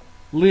we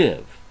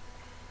live?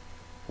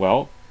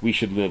 Well, we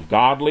should live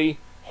godly,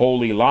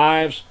 holy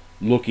lives,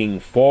 looking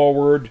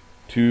forward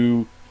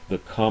to the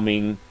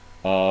coming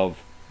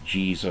of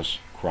Jesus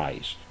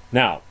Christ.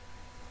 Now,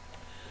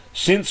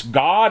 since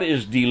God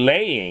is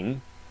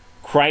delaying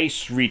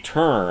Christ's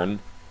return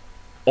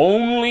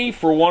only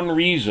for one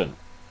reason,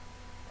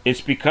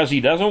 it's because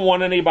he doesn't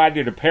want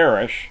anybody to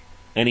perish,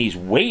 and he's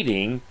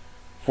waiting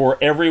for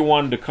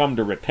everyone to come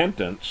to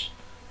repentance.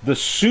 The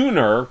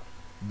sooner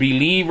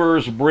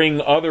believers bring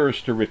others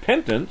to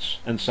repentance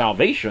and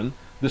salvation,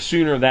 the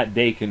sooner that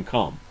day can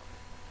come.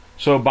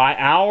 So by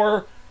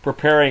our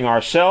preparing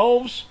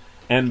ourselves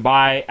and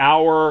by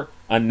our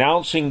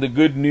announcing the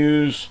good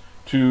news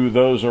to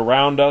those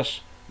around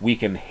us, we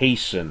can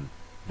hasten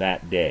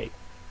that day.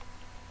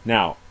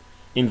 Now,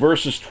 in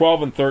verses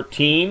 12 and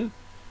 13,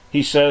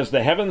 he says,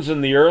 "The heavens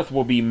and the earth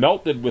will be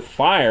melted with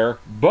fire,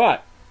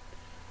 but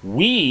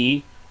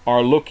we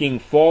are looking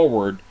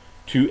forward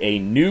to a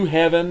new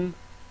heaven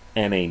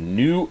and a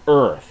new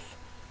earth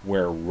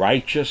where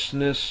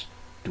righteousness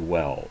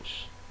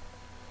dwells."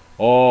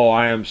 Oh,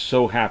 I am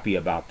so happy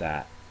about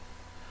that.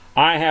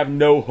 I have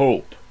no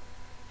hope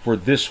for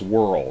this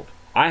world.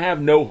 I have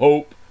no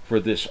hope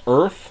for this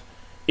earth.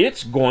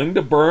 It's going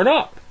to burn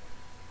up.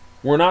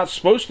 We're not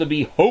supposed to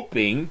be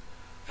hoping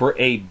for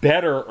a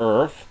better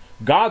earth.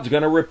 God's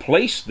going to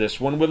replace this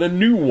one with a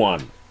new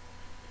one.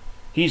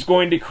 He's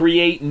going to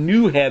create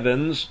new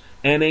heavens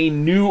and a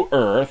new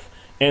earth,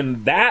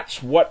 and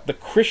that's what the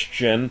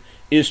Christian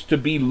is to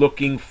be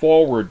looking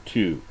forward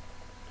to.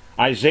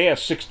 Isaiah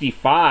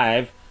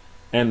 65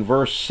 and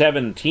verse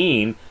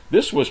 17,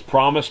 this was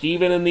promised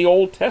even in the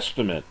Old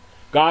Testament.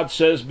 God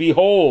says,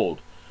 "Behold,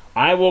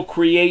 I will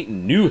create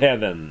new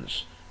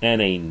heavens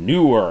and a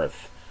new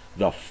earth.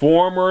 The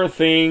former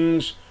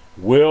things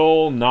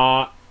will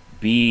not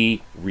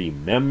be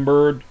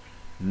remembered,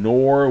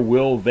 nor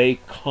will they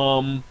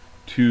come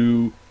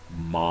to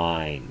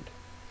mind."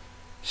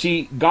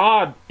 See,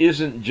 God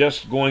isn't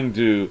just going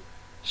to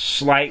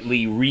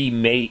slightly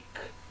remake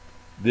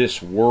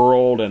this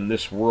world and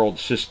this world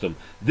system.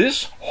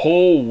 This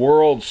whole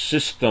world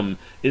system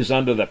is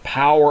under the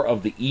power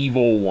of the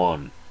evil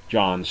one,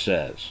 John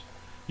says.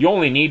 You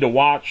only need to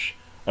watch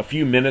a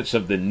few minutes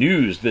of the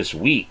news this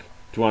week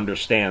to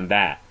understand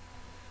that,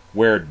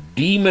 where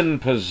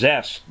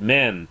demon-possessed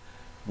men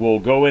will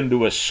go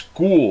into a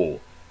school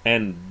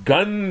and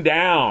gun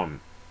down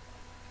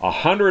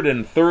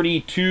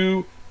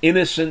 132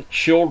 innocent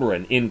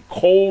children in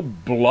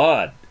cold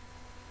blood.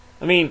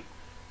 I mean,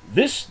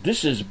 this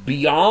is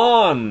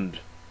beyond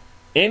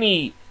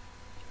any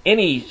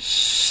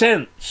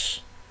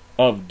sense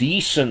of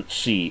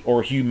decency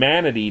or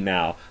humanity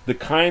now. The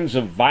kinds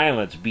of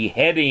violence,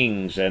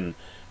 beheadings and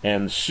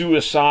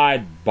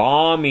suicide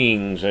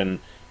bombings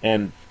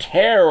and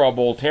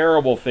terrible,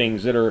 terrible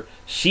things that are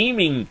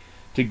seeming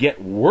to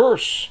get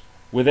worse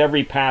with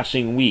every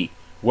passing week.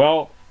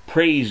 Well,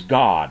 praise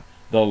God,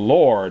 the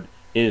Lord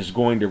is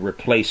going to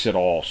replace it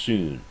all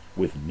soon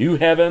with new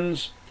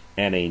heavens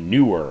and a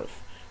new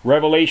earth.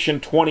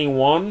 Revelation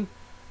 21,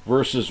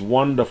 verses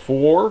 1 to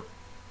 4.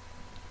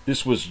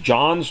 This was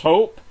John's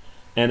hope,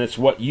 and it's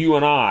what you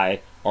and I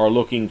are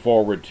looking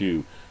forward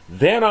to.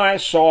 "Then I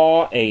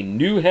saw a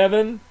new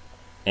heaven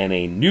and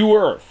a new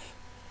earth,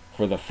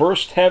 for the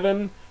first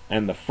heaven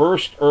and the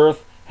first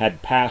earth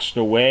had passed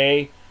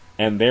away,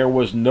 and there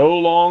was no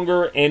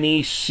longer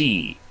any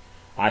sea.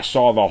 I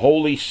saw the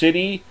holy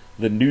city,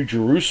 the New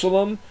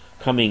Jerusalem,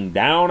 coming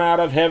down out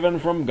of heaven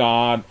from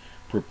God,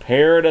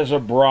 prepared as a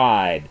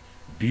bride,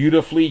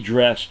 beautifully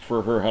dressed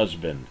for her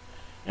husband.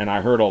 And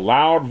I heard a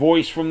loud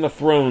voice from the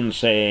throne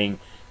saying,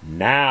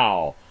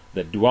 'Now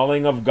the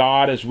dwelling of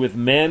God is with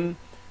men,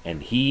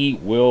 and he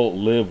will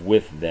live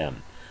with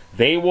them.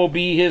 They will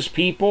be his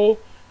people,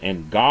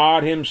 and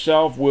God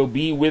himself will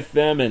be with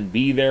them and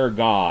be their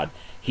God.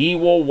 He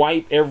will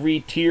wipe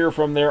every tear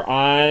from their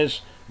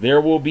eyes. There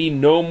will be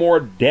no more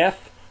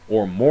death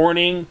or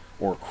mourning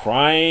or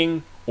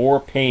crying or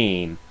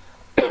pain,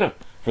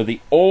 for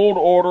the old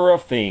order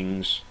of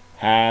things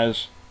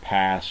has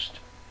passed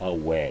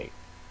away.'"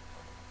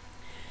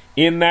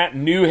 In that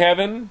new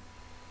heaven,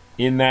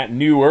 in that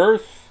new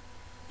earth,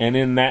 and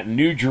in that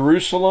new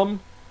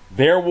Jerusalem,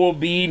 there will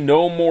be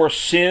no more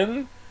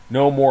sin,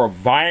 no more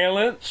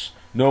violence,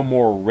 no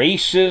more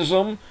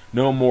racism,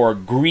 no more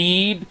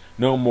greed,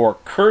 no more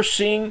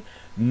cursing.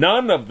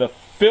 None of the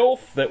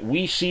filth that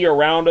we see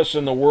around us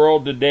in the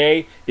world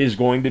today is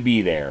going to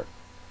be there.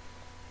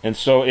 And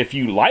so if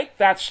you like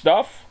that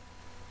stuff,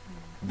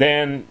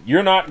 then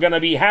you're not going to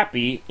be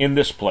happy in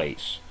this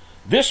place.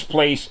 This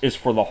place is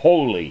for the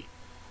holy.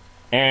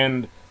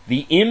 And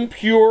the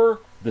impure,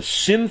 the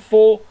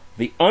sinful,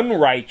 the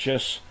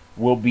unrighteous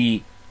will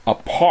be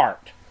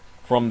apart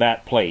from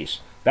that place.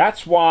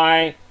 That's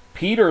why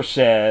Peter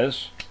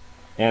says,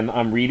 and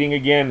I'm reading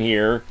again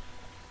here,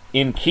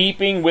 in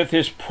keeping with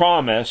his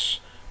promise,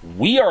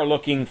 we are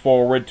looking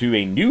forward to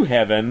a new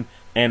heaven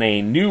and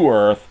a new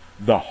earth,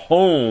 the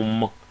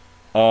home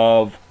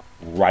of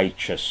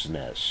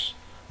righteousness.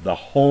 The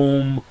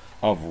home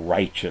of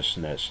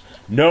righteousness.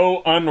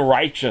 No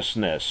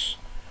unrighteousness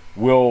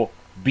will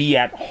be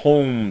at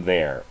home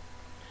there.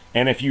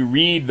 And if you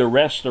read the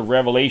rest of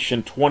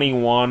Revelation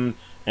 21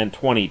 and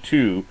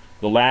 22,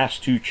 the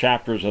last two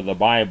chapters of the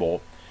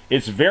Bible,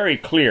 it's very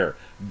clear.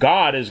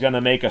 God is going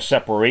to make a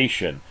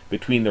separation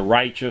between the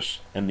righteous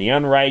and the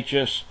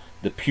unrighteous,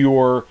 the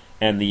pure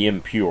and the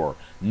impure.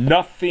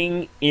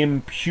 Nothing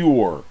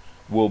impure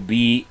will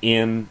be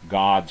in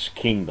God's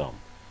kingdom.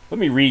 Let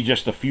me read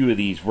just a few of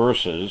these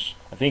verses.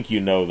 I think you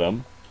know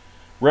them.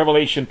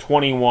 Revelation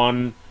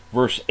 21,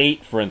 verse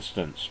 8, for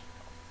instance.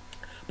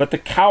 "But the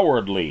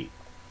cowardly,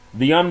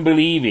 the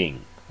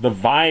unbelieving, the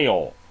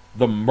vile,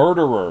 the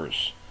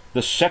murderers,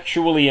 the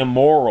sexually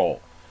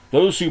immoral,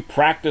 those who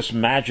practice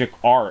magic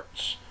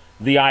arts,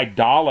 the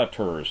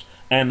idolaters,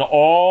 and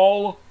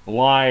all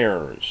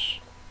liars,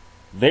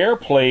 their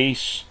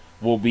place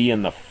will be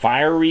in the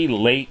fiery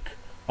lake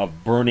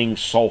of burning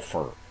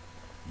sulfur.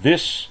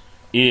 This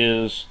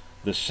is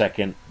the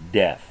second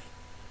death."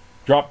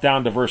 Drop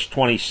down to verse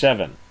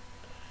 27.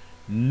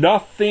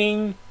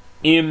 "Nothing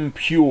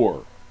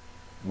impure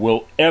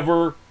will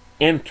ever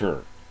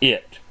enter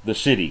it," the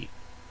city,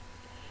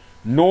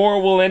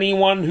 "nor will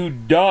anyone who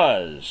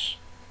does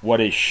what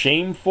is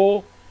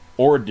shameful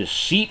or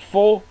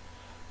deceitful,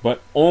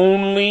 but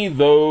only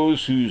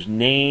those whose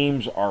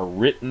names are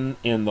written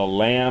in the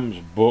Lamb's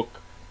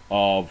book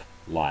of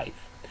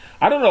life.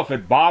 I don't know if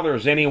it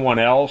bothers anyone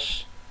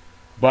else,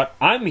 but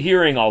I'm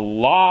hearing a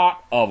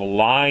lot of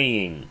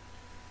lying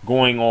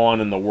going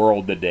on in the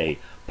world today.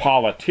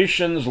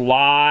 Politicians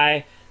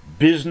lie,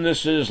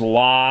 businesses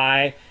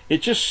lie.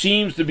 It just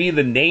seems to be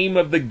the name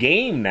of the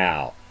game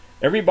now.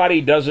 Everybody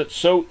does it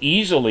so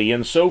easily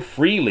and so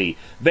freely.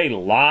 They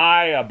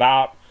lie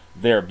about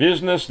their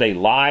business. They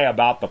lie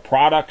about the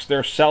products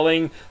they're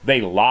selling. They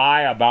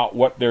lie about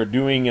what they're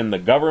doing in the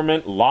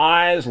government.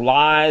 Lies,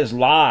 lies,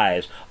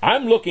 lies.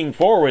 I'm looking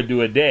forward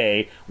to a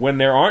day when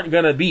there aren't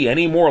going to be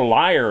any more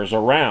liars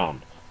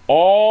around.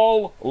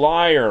 All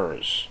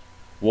liars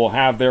will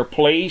have their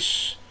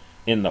place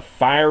in the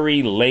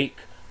fiery lake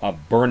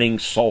of burning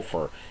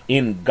sulfur.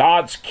 In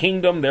God's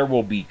kingdom, there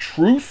will be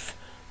truth,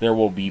 there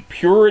will be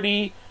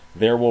purity,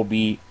 there will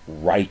be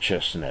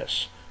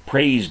righteousness.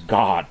 Praise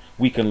God,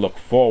 we can look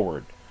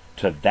forward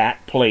to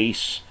that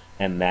place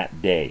and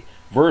that day.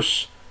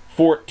 Verse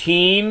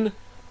 14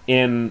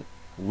 in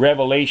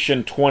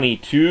Revelation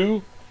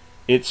 22,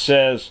 it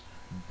says,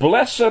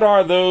 "Blessed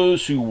are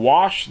those who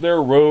wash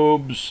their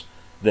robes,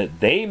 that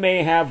they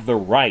may have the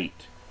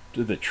right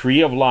to the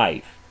tree of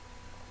life,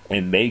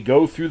 and may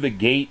go through the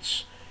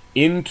gates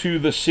into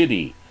the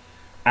city.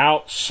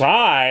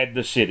 Outside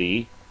the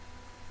city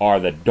are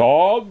the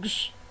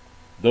dogs,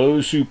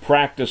 those who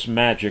practice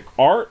magic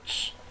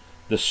arts,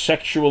 the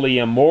sexually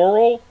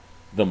immoral,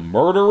 the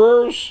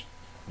murderers,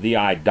 the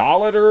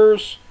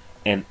idolaters,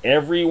 and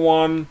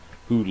everyone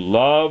who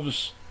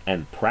loves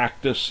and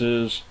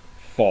practices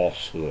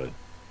falsehood."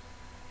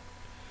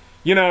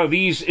 You know,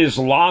 these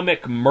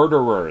Islamic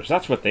murderers,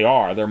 that's what they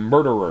are. They're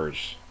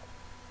murderers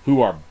who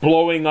are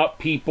blowing up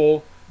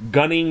people,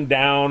 gunning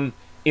down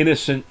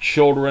innocent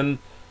children,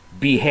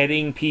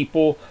 beheading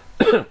people.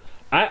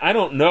 I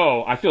don't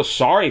know. I feel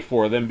sorry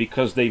for them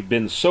because they've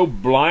been so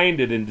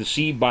blinded and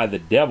deceived by the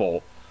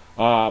devil.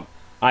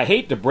 I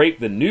hate to break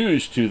the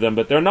news to them,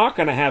 but they're not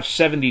going to have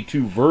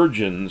 72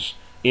 virgins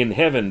in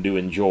heaven to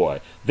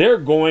enjoy. They're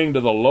going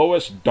to the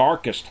lowest,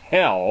 darkest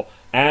hell,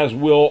 as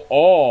will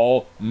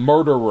all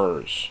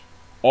murderers.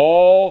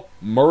 All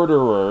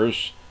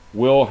murderers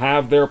will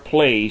have their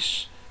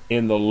place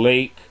in the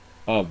lake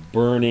of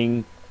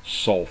burning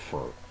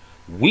sulfur.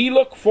 We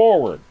look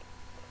forward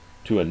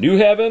to a new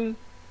heaven,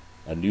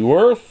 a new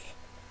earth,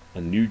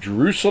 a new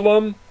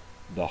Jerusalem,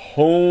 the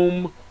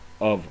home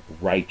of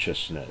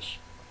righteousness.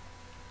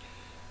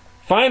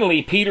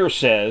 Finally, Peter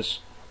says,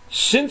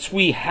 since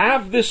we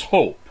have this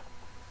hope,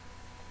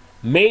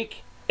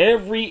 make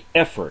every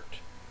effort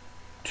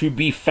to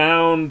be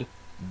found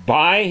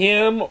by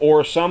him,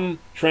 or some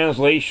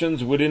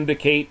translations would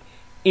indicate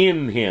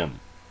in him.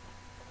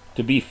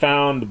 To be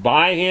found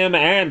by him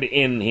and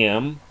in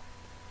him,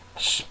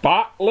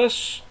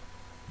 spotless,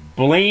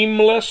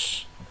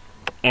 blameless,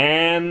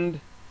 and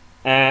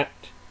at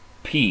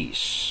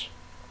peace.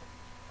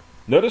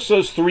 Notice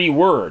those three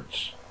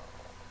words.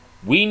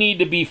 We need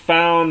to be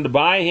found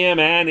by him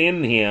and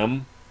in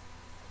him,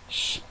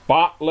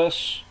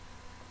 spotless,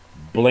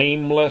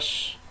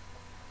 blameless,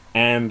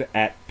 and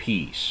at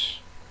peace.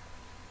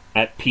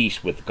 At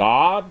peace with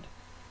God,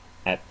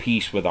 at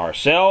peace with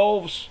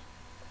ourselves,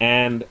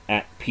 and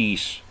at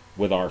peace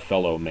with our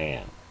fellow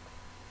man.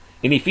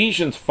 In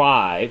Ephesians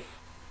 5,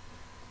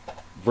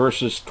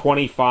 verses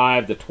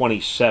 25 to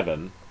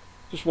 27,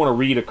 just want to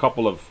read a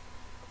couple of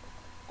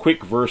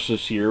quick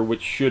verses here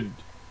which should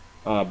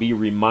be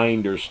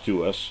reminders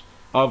to us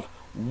of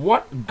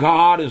what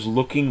God is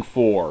looking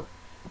for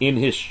in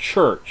his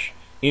church,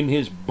 in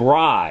his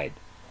bride.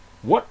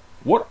 What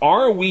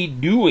are we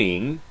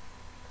doing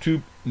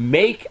to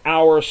make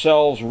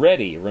ourselves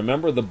ready?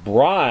 Remember, the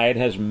bride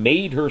has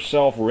made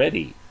herself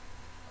ready.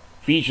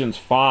 Ephesians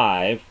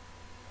 5,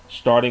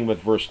 starting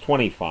with verse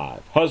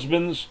 25.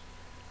 Husbands,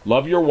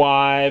 love your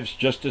wives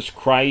just as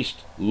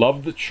Christ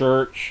loved the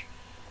church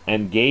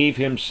and gave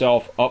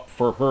himself up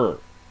for her,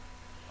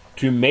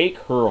 to make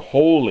her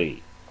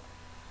holy,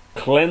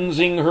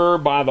 cleansing her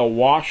by the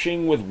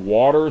washing with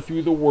water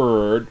through the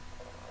word,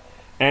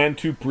 and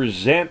to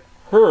present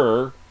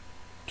her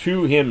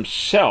to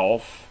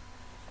himself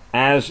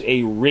as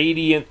a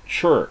radiant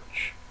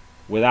church,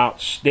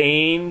 without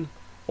stain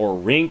or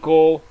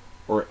wrinkle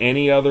or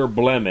any other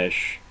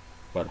blemish,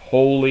 but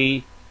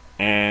holy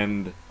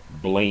and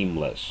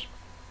blameless.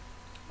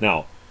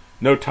 Now,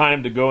 no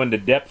time to go into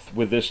depth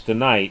with this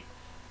tonight,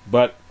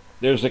 but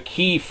there's a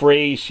key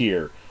phrase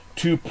here: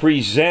 to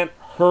present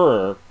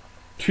her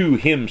to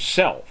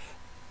himself.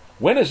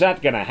 When is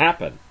that going to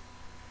happen?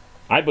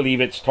 I believe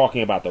it's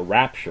talking about the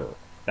rapture.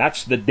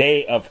 That's the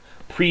day of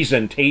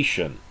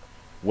presentation,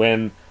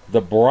 when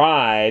the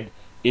bride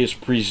is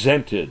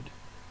presented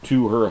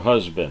to her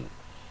husband.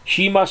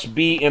 She must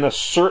be in a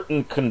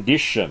certain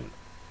condition,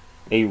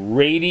 a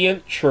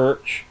radiant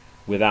church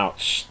without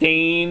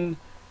stain,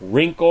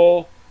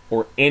 wrinkle,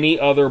 or any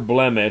other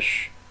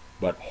blemish,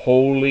 but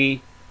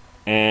holy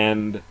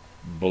and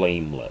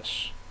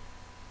blameless.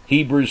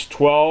 Hebrews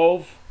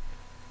 12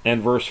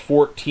 and verse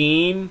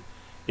 14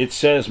 it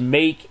says,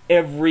 make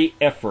every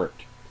effort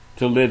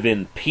to live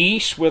in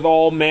peace with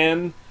all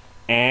men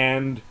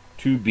and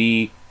to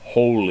be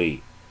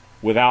holy.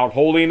 Without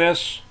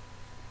holiness,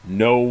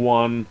 no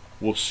one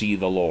will see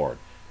the Lord.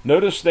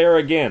 Notice there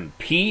again,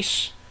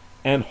 peace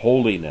and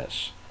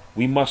holiness.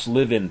 We must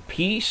live in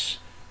peace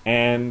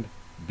and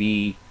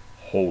be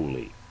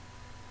holy.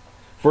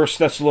 1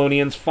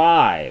 Thessalonians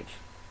 5,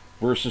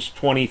 verses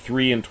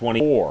 23 and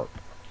 24.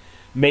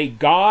 May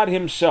God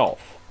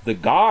himself, the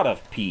God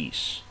of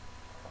peace,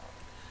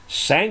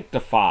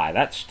 sanctify,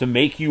 that's to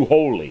make you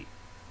holy,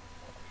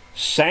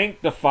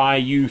 sanctify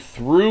you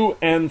through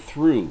and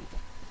through.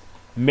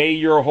 May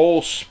your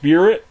whole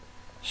spirit,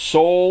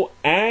 soul,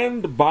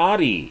 and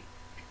body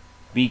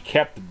be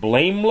kept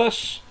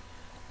blameless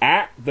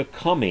at the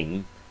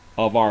coming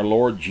of our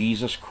Lord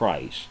Jesus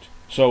Christ.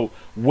 So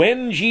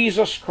when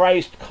Jesus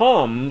Christ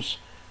comes,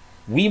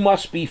 we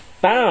must be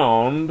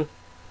found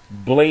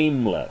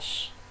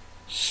blameless,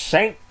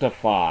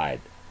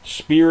 sanctified,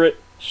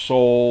 spirit,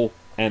 soul,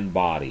 and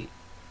body.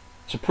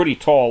 It's a pretty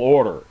tall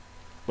order,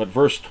 but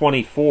verse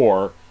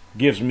 24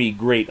 gives me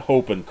great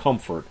hope and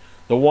comfort.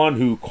 The one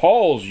who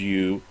calls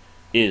you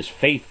is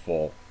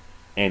faithful,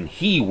 and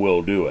he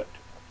will do it.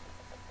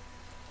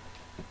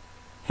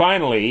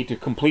 Finally, to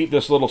complete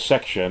this little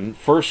section,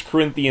 1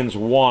 Corinthians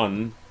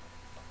 1,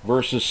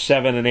 verses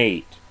 7 and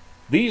 8.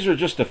 These are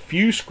just a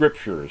few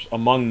scriptures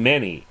among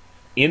many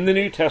in the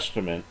New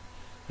Testament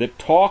that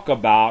talk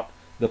about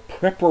the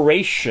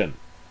preparation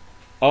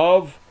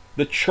of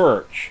the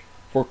church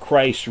for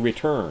Christ's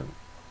return.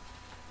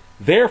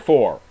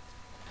 Therefore,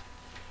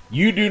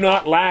 you do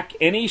not lack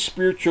any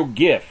spiritual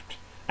gift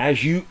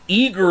as you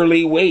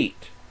eagerly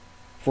wait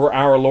for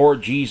our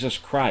Lord Jesus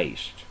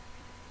Christ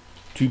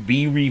to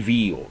be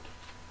revealed.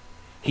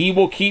 He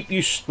will keep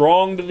you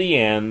strong to the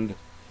end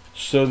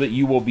so that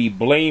you will be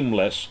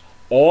blameless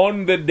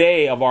on the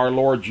day of our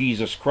Lord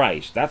Jesus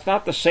Christ. That's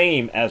not the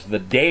same as the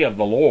day of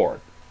the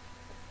Lord.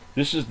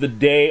 This is the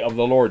day of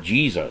the Lord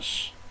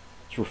Jesus.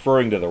 It's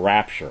referring to the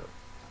rapture.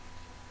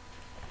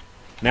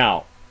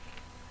 Now,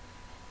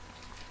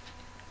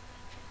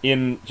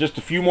 in just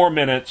a few more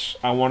minutes,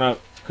 I want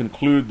to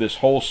conclude this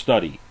whole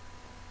study.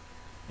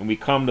 And we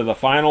come to the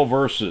final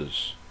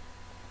verses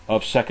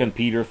of 2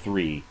 Peter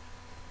 3,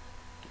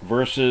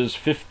 verses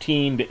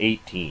 15 to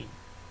 18.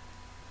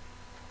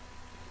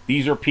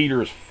 These are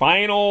Peter's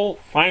final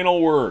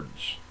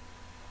words.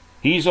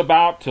 He's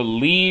about to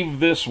leave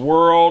this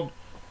world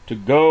to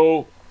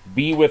go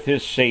be with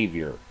his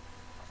Savior.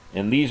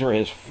 And these are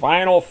his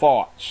final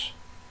thoughts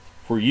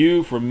for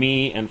you, for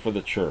me, and for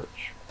the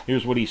church.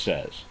 Here's what he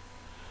says.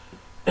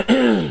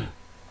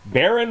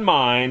 Bear in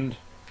mind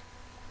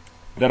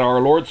that our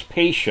Lord's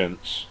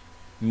patience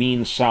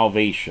means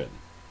salvation,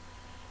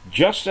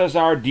 just as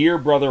our dear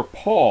brother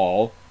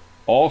Paul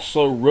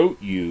also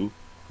wrote you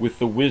with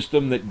the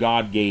wisdom that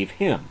God gave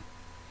him.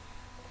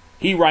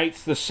 He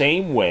writes the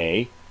same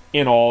way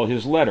in all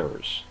his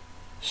letters,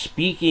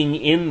 speaking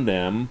in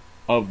them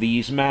of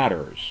these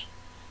matters.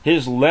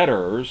 His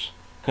letters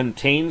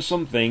contain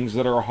some things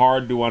that are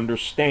hard to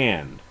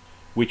understand,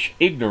 which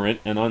ignorant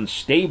and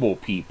unstable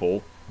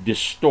people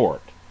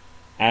distort,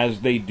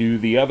 as they do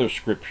the other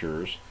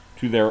scriptures,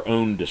 to their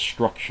own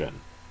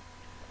destruction.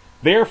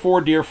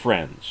 Therefore, dear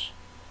friends,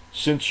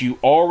 since you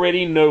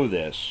already know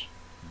this,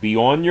 be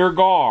on your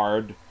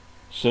guard,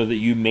 so that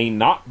you may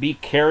not be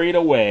carried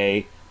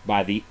away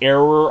by the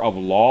error of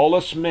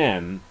lawless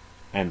men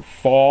and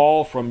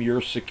fall from your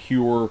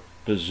secure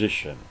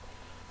position,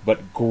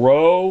 but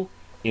grow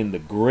in the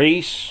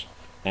grace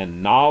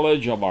and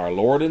knowledge of our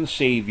Lord and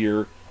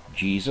Savior,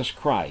 Jesus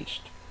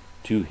Christ.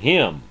 To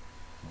him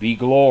be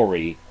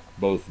glory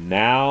both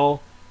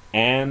now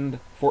and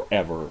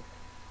forever.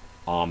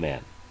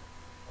 Amen.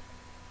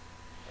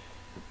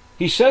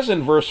 He says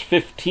in verse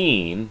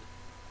 15,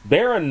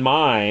 bear in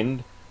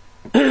mind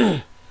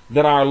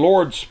that our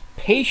Lord's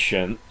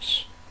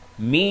patience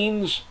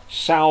means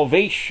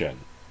salvation.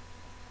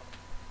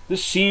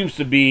 This seems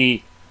to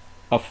be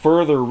a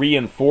further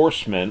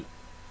reinforcement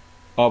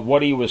of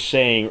what he was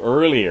saying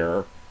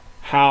earlier,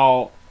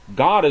 how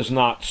God is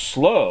not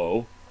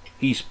slow,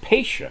 he's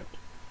patient,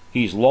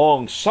 he's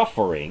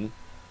long-suffering,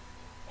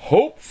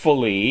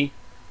 hopefully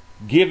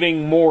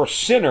giving more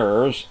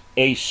sinners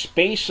a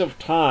space of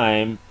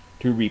time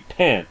to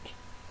repent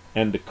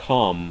and to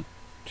come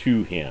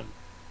to him.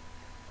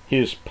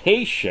 His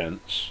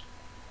patience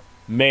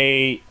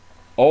may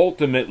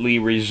ultimately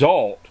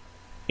result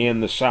in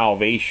the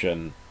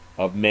salvation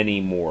of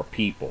many more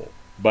people.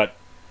 But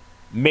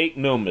make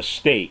no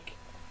mistake,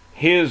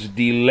 his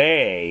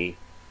delay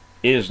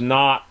is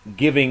not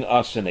giving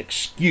us an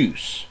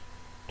excuse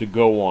to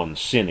go on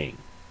sinning.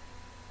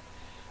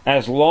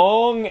 As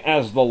long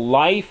as the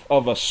life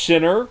of a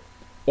sinner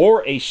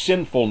or a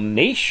sinful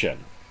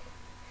nation,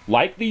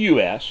 like the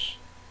U.S.,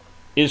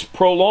 is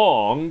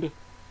prolonged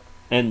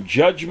and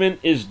judgment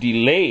is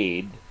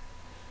delayed,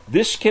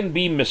 this can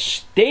be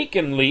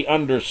mistakenly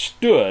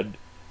understood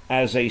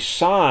as a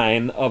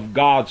sign of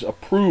God's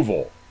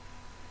approval.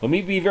 Let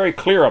me be very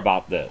clear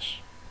about this.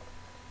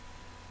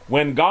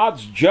 when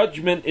God's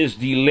judgment is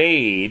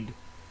delayed,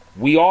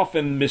 we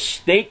often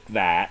mistake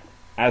that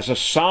as a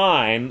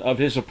sign of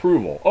his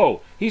approval.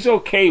 Oh, he's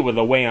okay with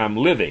the way I'm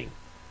living.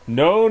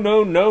 No,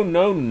 no, no,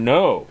 no,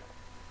 no.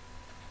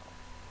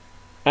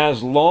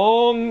 As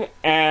long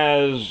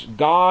as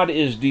God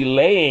is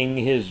delaying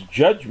his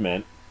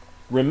judgment,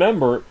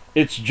 remember,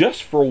 it's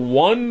just for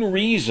one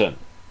reason,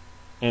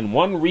 and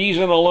one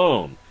reason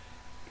alone.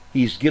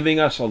 He's giving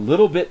us a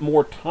little bit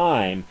more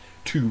time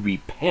to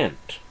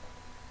repent.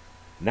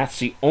 And that's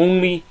the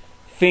only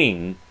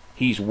thing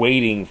he's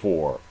waiting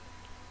for.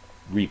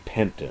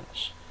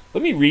 Repentance.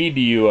 Let me read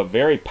to you a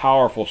very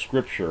powerful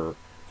scripture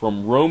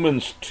from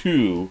Romans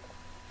 2,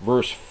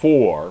 verse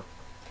 4.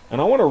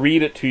 And I want to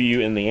read it to you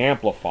in the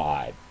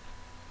Amplified.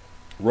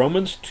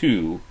 Romans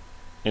 2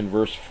 and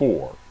verse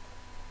 4.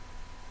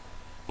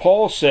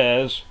 Paul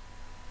says,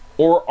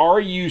 "Or are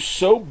you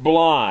so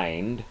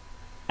blind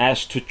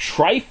as to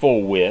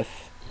trifle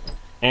with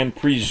and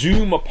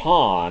presume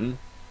upon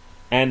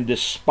and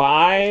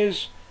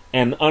despise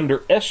and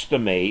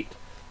underestimate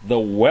the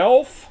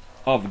wealth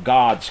of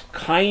God's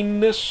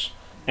kindness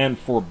and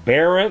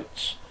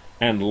forbearance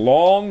and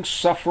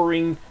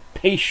long-suffering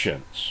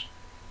patience?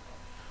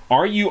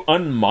 Are you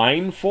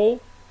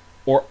unmindful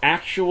or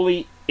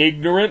actually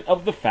ignorant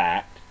of the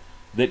fact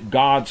that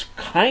God's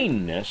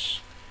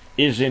kindness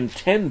is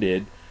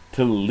intended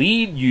to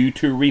lead you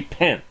to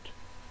repent,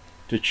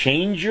 to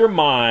change your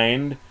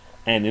mind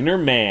and inner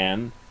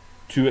man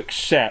to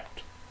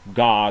accept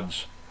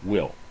God's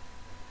will?"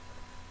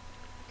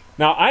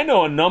 Now, I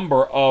know a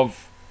number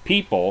of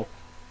people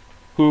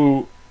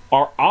who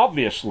are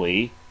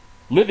obviously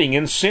living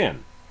in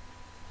sin.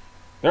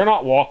 They're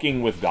not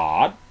walking with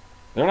God.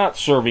 They're not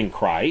serving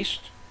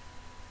Christ.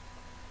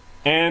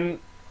 And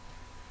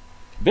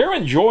they're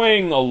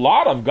enjoying a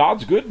lot of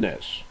God's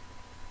goodness.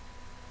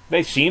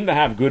 They seem to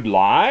have good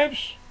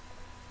lives.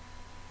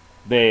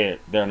 They're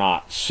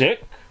not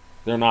sick.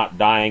 They're not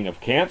dying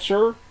of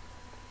cancer.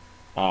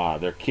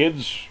 Their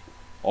kids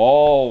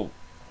all,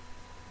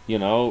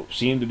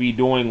 seem to be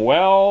doing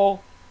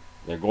well.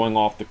 They're going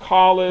off to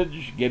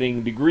college,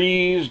 getting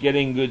degrees,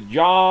 getting good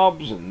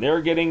jobs, and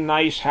they're getting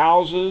nice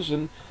houses,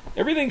 and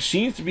everything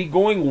seems to be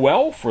going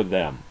well for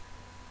them.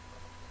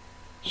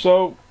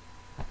 So,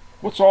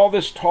 what's all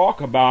this talk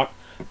about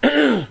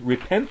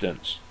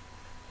repentance?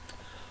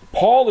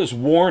 Paul is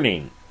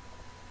warning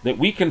that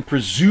we can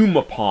presume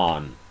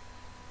upon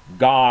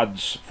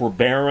God's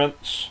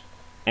forbearance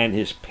and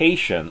his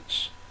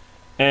patience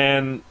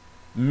and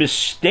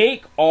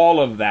mistake all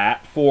of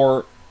that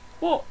for,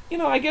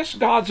 I guess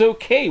God's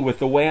okay with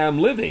the way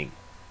I'm living.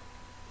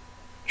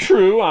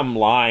 True, I'm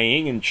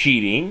lying and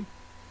cheating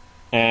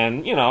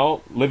and,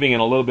 living in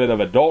a little bit of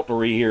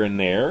adultery here and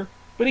there,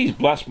 but he's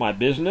blessed my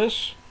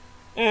business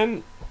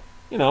and,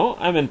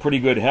 I'm in pretty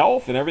good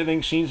health and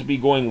everything seems to be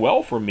going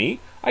well for me.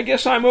 I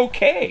guess I'm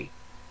okay.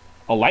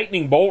 A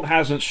lightning bolt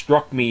hasn't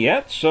struck me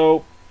yet,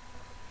 so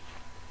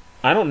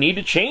I don't need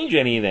to change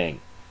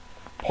anything.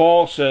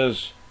 Paul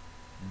says,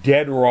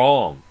 dead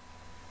wrong.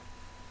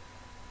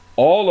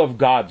 All of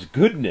God's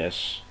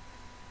goodness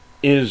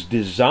is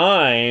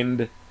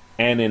designed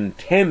and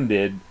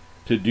intended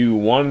to do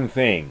one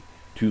thing,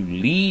 to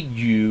lead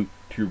you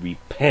to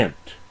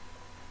repent,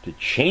 to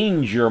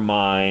change your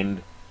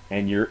mind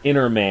and your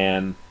inner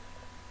man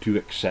to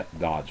accept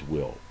God's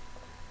will.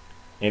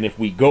 And if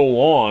we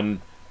go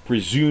on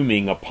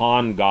presuming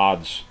upon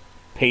God's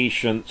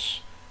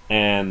patience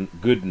and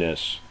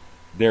goodness,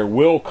 there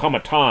will come a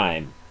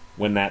time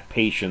when that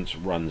patience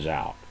runs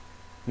out.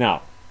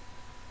 Now,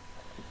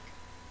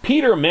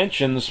 Peter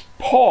mentions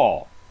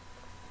Paul,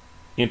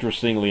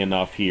 interestingly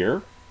enough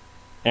here,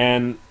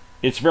 and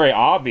it's very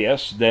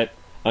obvious that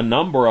a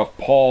number of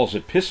Paul's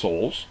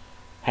epistles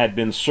had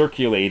been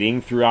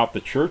circulating throughout the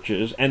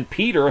churches, and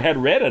Peter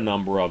had read a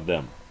number of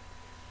them.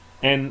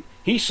 And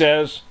he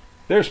says,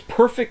 there's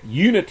perfect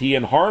unity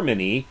and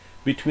harmony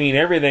between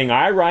everything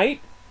I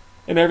write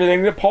and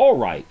everything that Paul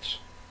writes.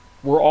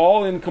 We're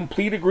all in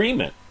complete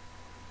agreement.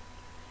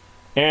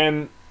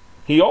 And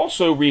he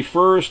also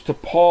refers to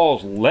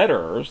Paul's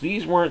letters.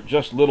 These weren't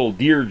just little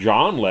Dear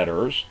John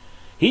letters.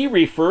 He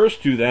refers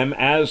to them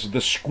as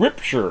the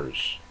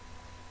Scriptures.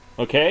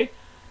 Okay?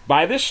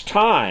 By this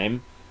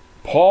time,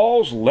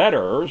 Paul's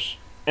letters,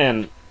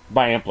 and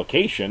by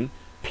implication,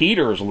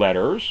 Peter's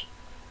letters,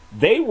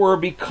 they were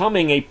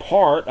becoming a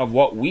part of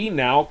what we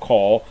now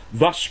call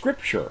the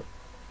Scripture,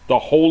 the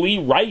holy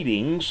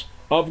writings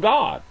of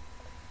God.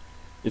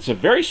 It's a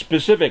very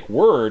specific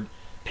word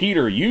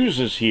Peter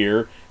uses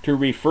here to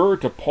refer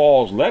to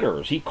Paul's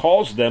letters. He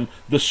calls them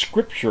the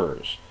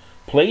Scriptures,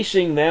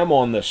 placing them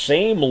on the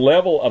same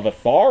level of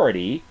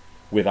authority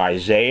with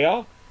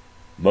Isaiah,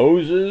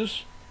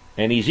 Moses,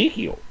 and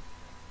Ezekiel.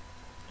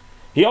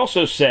 He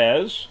also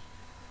says,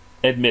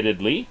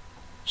 admittedly,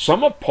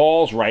 some of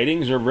Paul's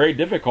writings are very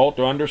difficult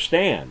to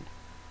understand,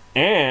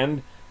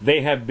 and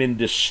they have been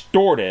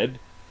distorted,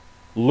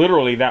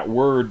 literally that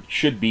word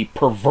should be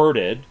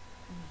perverted,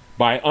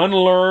 by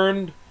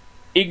unlearned,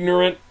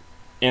 ignorant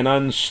and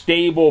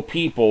unstable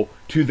people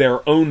to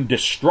their own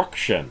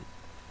destruction.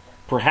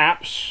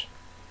 Perhaps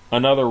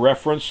another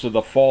reference to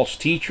the false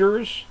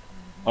teachers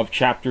of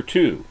chapter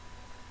 2.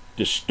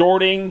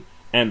 Distorting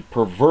and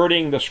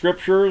perverting the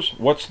scriptures.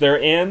 What's their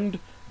end?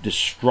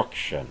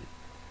 Destruction.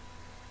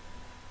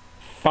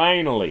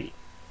 Finally,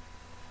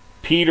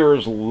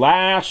 Peter's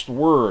last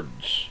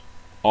words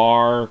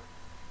are,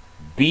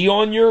 be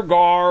on your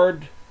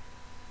guard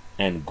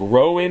and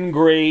grow in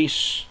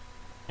grace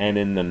and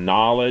in the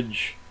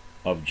knowledge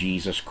of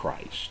Jesus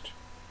Christ.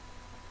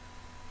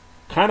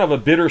 Kind of a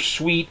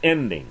bittersweet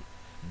ending.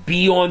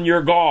 Be on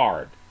your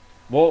guard.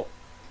 Well,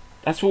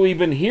 that's what we've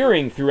been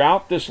hearing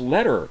throughout this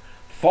letter.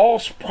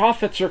 False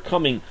prophets are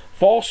coming.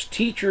 False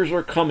teachers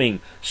are coming.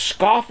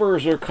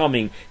 Scoffers are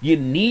coming. You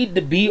need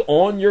to be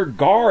on your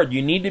guard.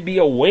 You need to be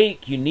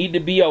awake. You need to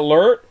be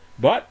alert.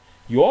 But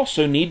you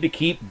also need to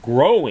keep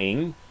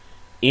growing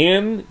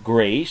in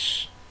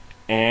grace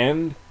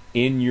and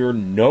in your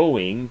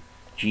knowing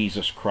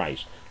Jesus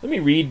Christ. Let me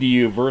read to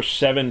you verse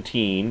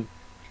 17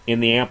 in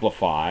the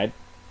Amplified.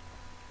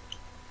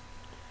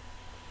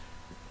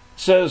 It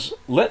says,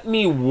 let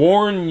me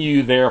warn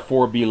you,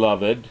 therefore,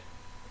 beloved,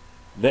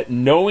 that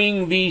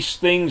knowing these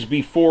things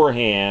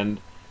beforehand,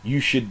 you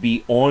should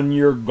be on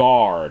your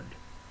guard,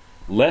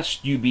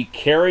 lest you be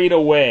carried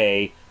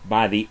away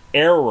by the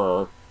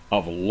error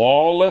of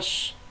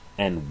lawless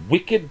and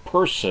wicked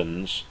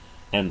persons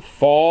and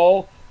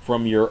fall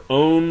from your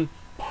own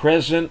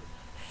present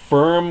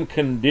firm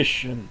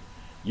condition,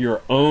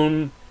 your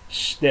own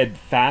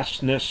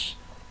steadfastness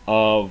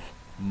of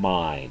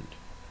mind.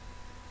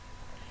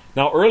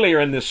 Now, earlier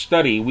in this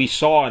study, we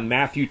saw in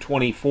Matthew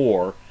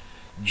 24,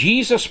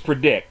 Jesus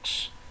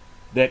predicts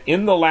that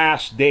in the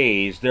last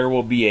days there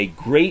will be a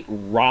great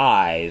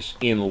rise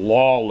in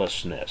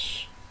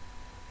lawlessness.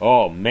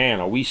 Oh man,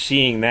 are we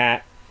seeing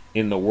that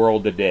in the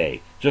world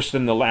today? Just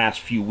in the last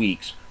few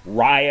weeks.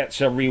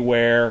 Riots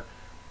everywhere,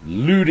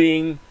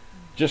 looting,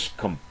 just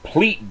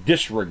complete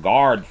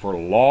disregard for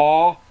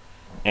law,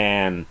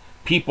 and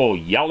people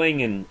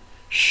yelling and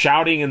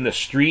shouting in the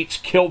streets,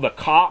 kill the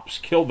cops,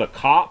 kill the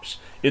cops.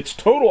 It's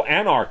total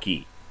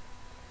anarchy.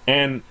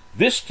 And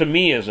this to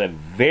me is a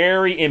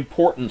very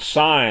important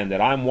sign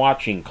that I'm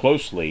watching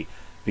closely,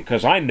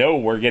 because I know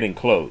we're getting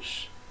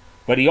close.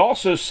 But he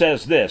also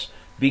says this,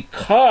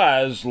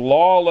 because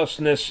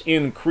lawlessness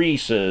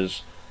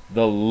increases,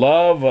 the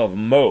love of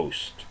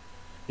most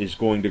is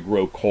going to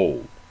grow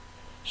cold.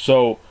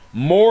 So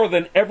more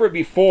than ever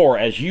before,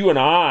 as you and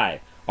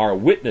I are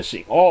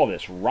witnessing all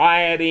this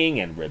rioting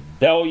and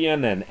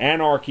rebellion and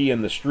anarchy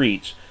in the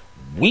streets,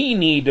 we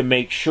need to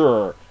make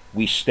sure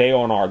we stay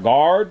on our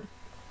guard,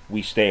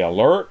 we stay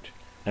alert,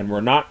 and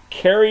we're not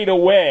carried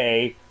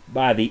away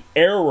by the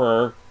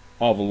error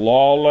of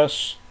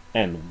lawless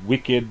and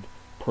wicked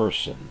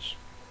persons.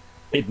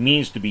 It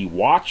means to be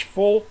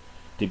watchful,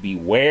 to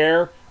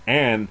beware,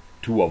 and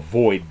to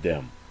avoid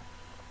them.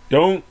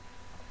 Don't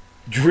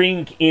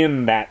drink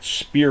in that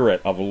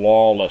spirit of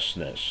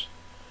lawlessness.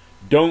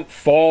 Don't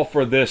fall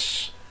for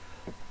this,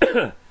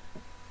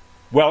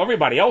 well,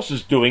 everybody else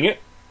is doing it,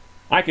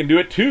 I can do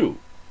it too.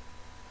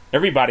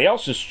 Everybody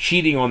else is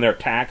cheating on their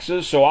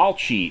taxes, so I'll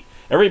cheat.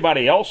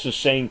 Everybody else is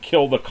saying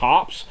kill the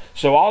cops,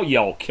 so I'll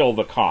yell kill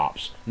the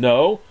cops.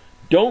 No,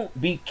 don't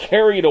be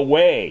carried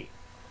away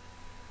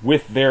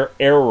with their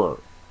error.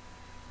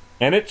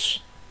 And it's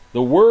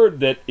the word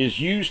that is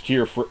used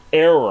here for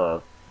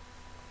error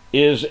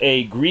is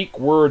a Greek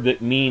word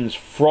that means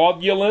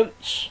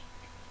fraudulence,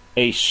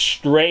 a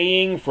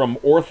straying from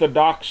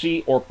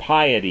orthodoxy or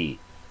piety.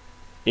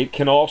 It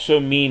can also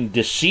mean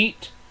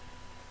deceit,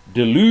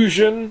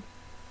 delusion,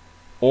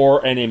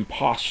 or an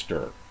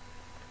impostor.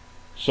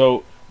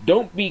 So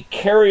don't be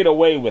carried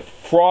away with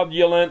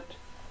fraudulent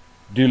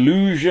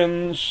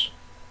delusions,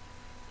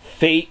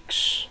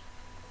 fakes,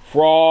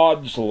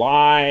 frauds,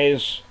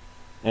 lies,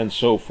 and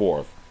so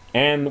forth.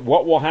 And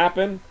what will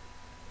happen?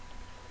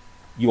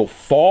 You'll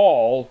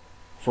fall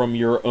from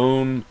your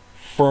own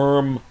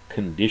firm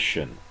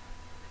condition.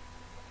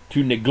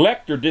 To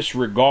neglect or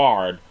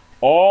disregard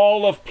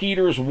all of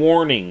Peter's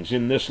warnings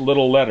in this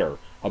little letter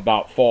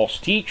about false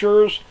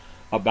teachers,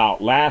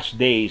 about last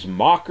days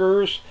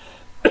mockers,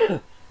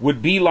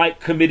 would be like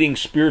committing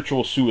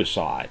spiritual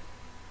suicide.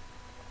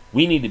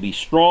 We need to be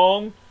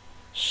strong,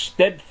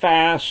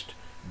 steadfast,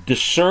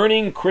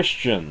 discerning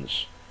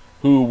Christians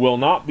who will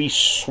not be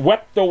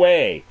swept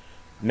away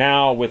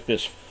now with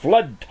this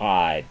flood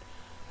tide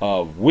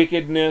of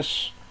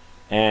wickedness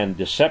and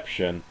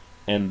deception,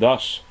 and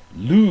thus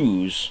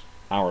lose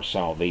our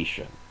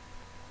salvation.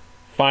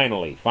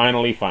 Finally,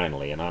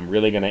 and I'm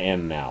really going to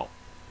end now.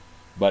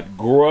 But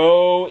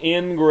grow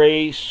in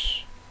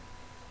grace,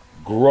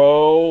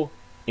 grow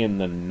in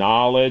the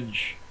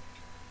knowledge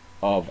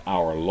of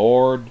our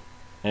Lord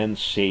and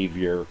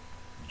Savior,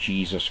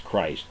 Jesus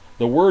Christ.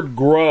 The word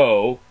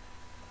grow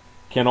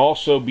can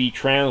also be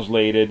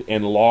translated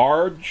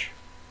enlarge,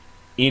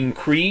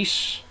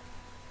 increase,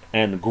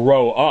 and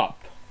grow up.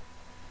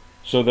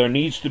 So there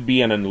needs to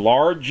be an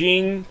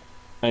enlarging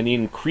an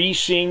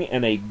increasing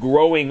and a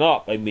growing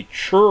up, a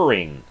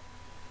maturing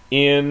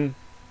in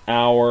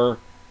our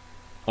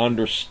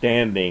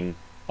understanding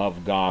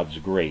of God's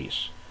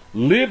grace.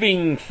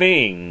 Living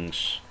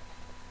things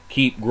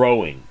keep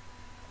growing.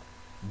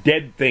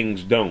 Dead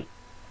things don't.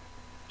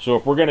 So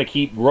if we're going to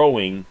keep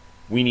growing,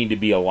 we need to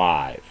be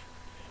alive.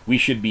 We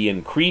should be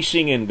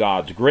increasing in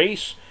God's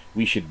grace.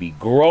 We should be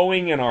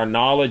growing in our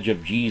knowledge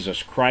of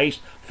Jesus Christ,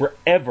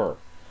 forever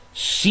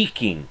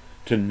seeking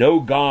to know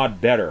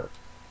God better.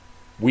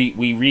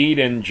 We read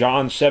in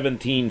John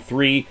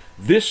 17:3,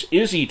 "This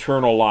is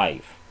eternal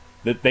life,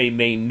 that they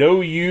may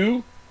know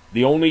you,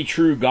 the only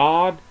true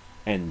God,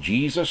 and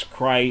Jesus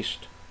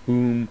Christ,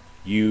 whom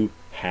you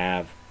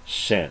have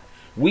sent."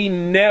 We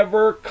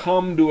never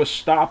come to a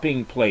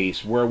stopping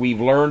place where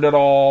we've learned it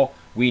all,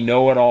 we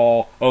know it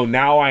all. Oh,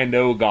 now I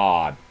know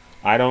God.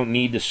 I don't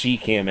need to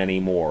seek Him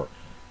anymore.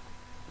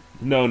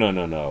 No, no,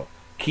 no, no.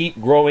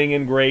 Keep growing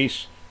in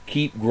grace.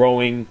 Keep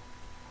growing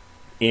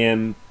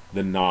in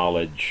the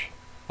knowledge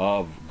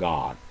of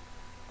God.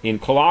 In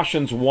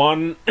Colossians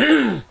 1,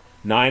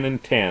 9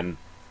 and 10,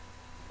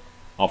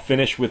 I'll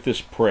finish with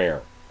this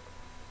prayer.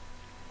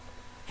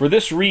 "For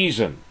this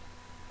reason,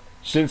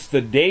 since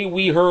the day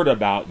we heard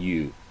about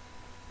you,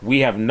 we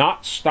have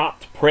not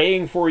stopped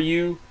praying for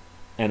you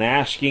and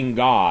asking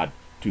God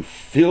to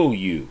fill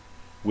you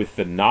with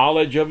the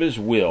knowledge of His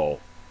will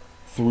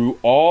through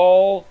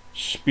all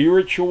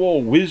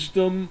spiritual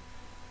wisdom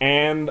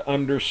and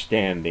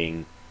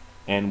understanding.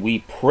 And we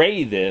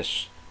pray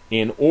this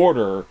in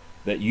order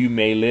that you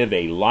may live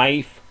a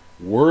life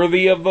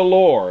worthy of the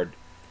Lord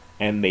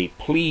and may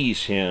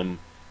please Him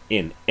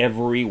in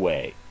every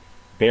way,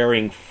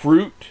 bearing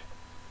fruit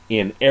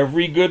in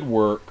every good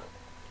work,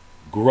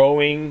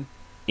 growing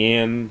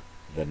in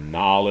the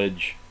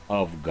knowledge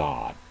of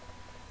God.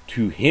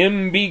 To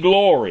Him be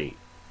glory,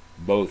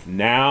 both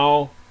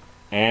now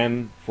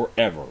and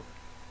forever.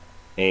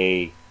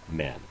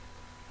 Amen."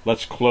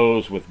 Let's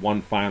close with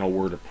one final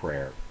word of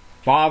prayer.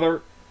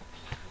 Father,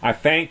 I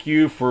thank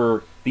You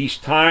for these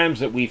times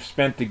that we've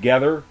spent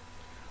together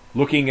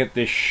looking at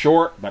this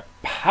short but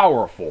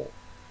powerful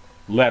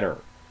letter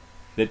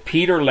that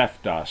Peter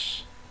left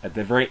us at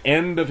the very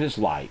end of his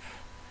life.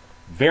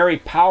 Very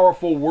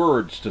powerful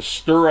words to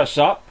stir us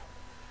up,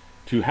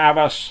 to have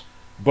us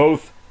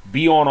both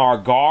be on our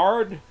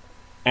guard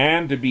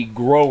and to be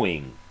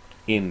growing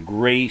in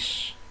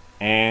grace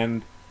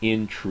and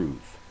in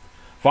truth.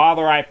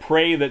 Father, I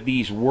pray that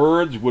these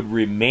words would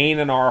remain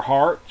in our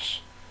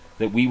hearts,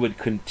 that we would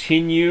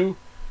continue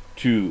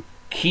to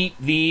keep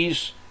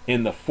these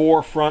in the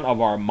forefront of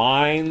our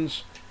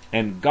minds,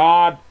 and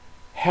God,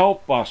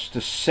 help us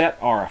to set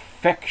our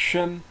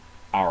affection,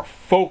 our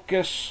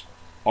focus,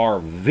 our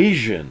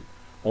vision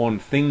on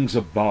things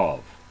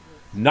above,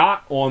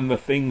 not on the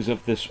things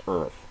of this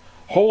earth.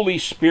 Holy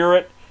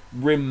Spirit,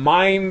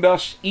 remind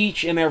us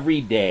each and every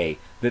day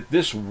that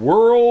this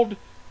world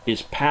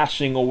is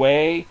passing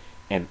away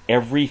and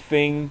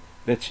everything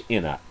that's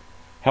in it.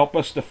 Help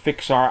us to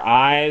fix our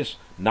eyes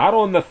not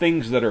on the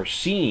things that are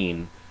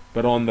seen,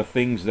 but on the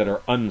things that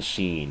are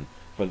unseen,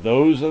 for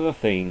those are the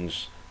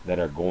things that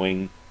are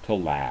going to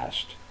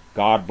last.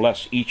 God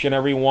bless each and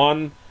every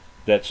one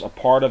that's a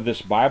part of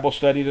this Bible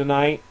study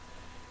tonight.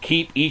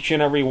 Keep each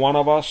and every one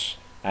of us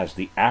as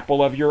the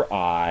apple of Your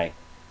eye.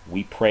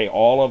 We pray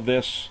all of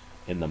this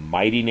in the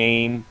mighty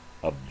name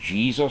of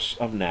Jesus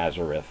of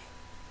Nazareth.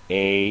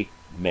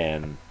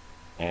 Amen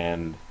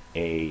and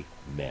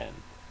amen.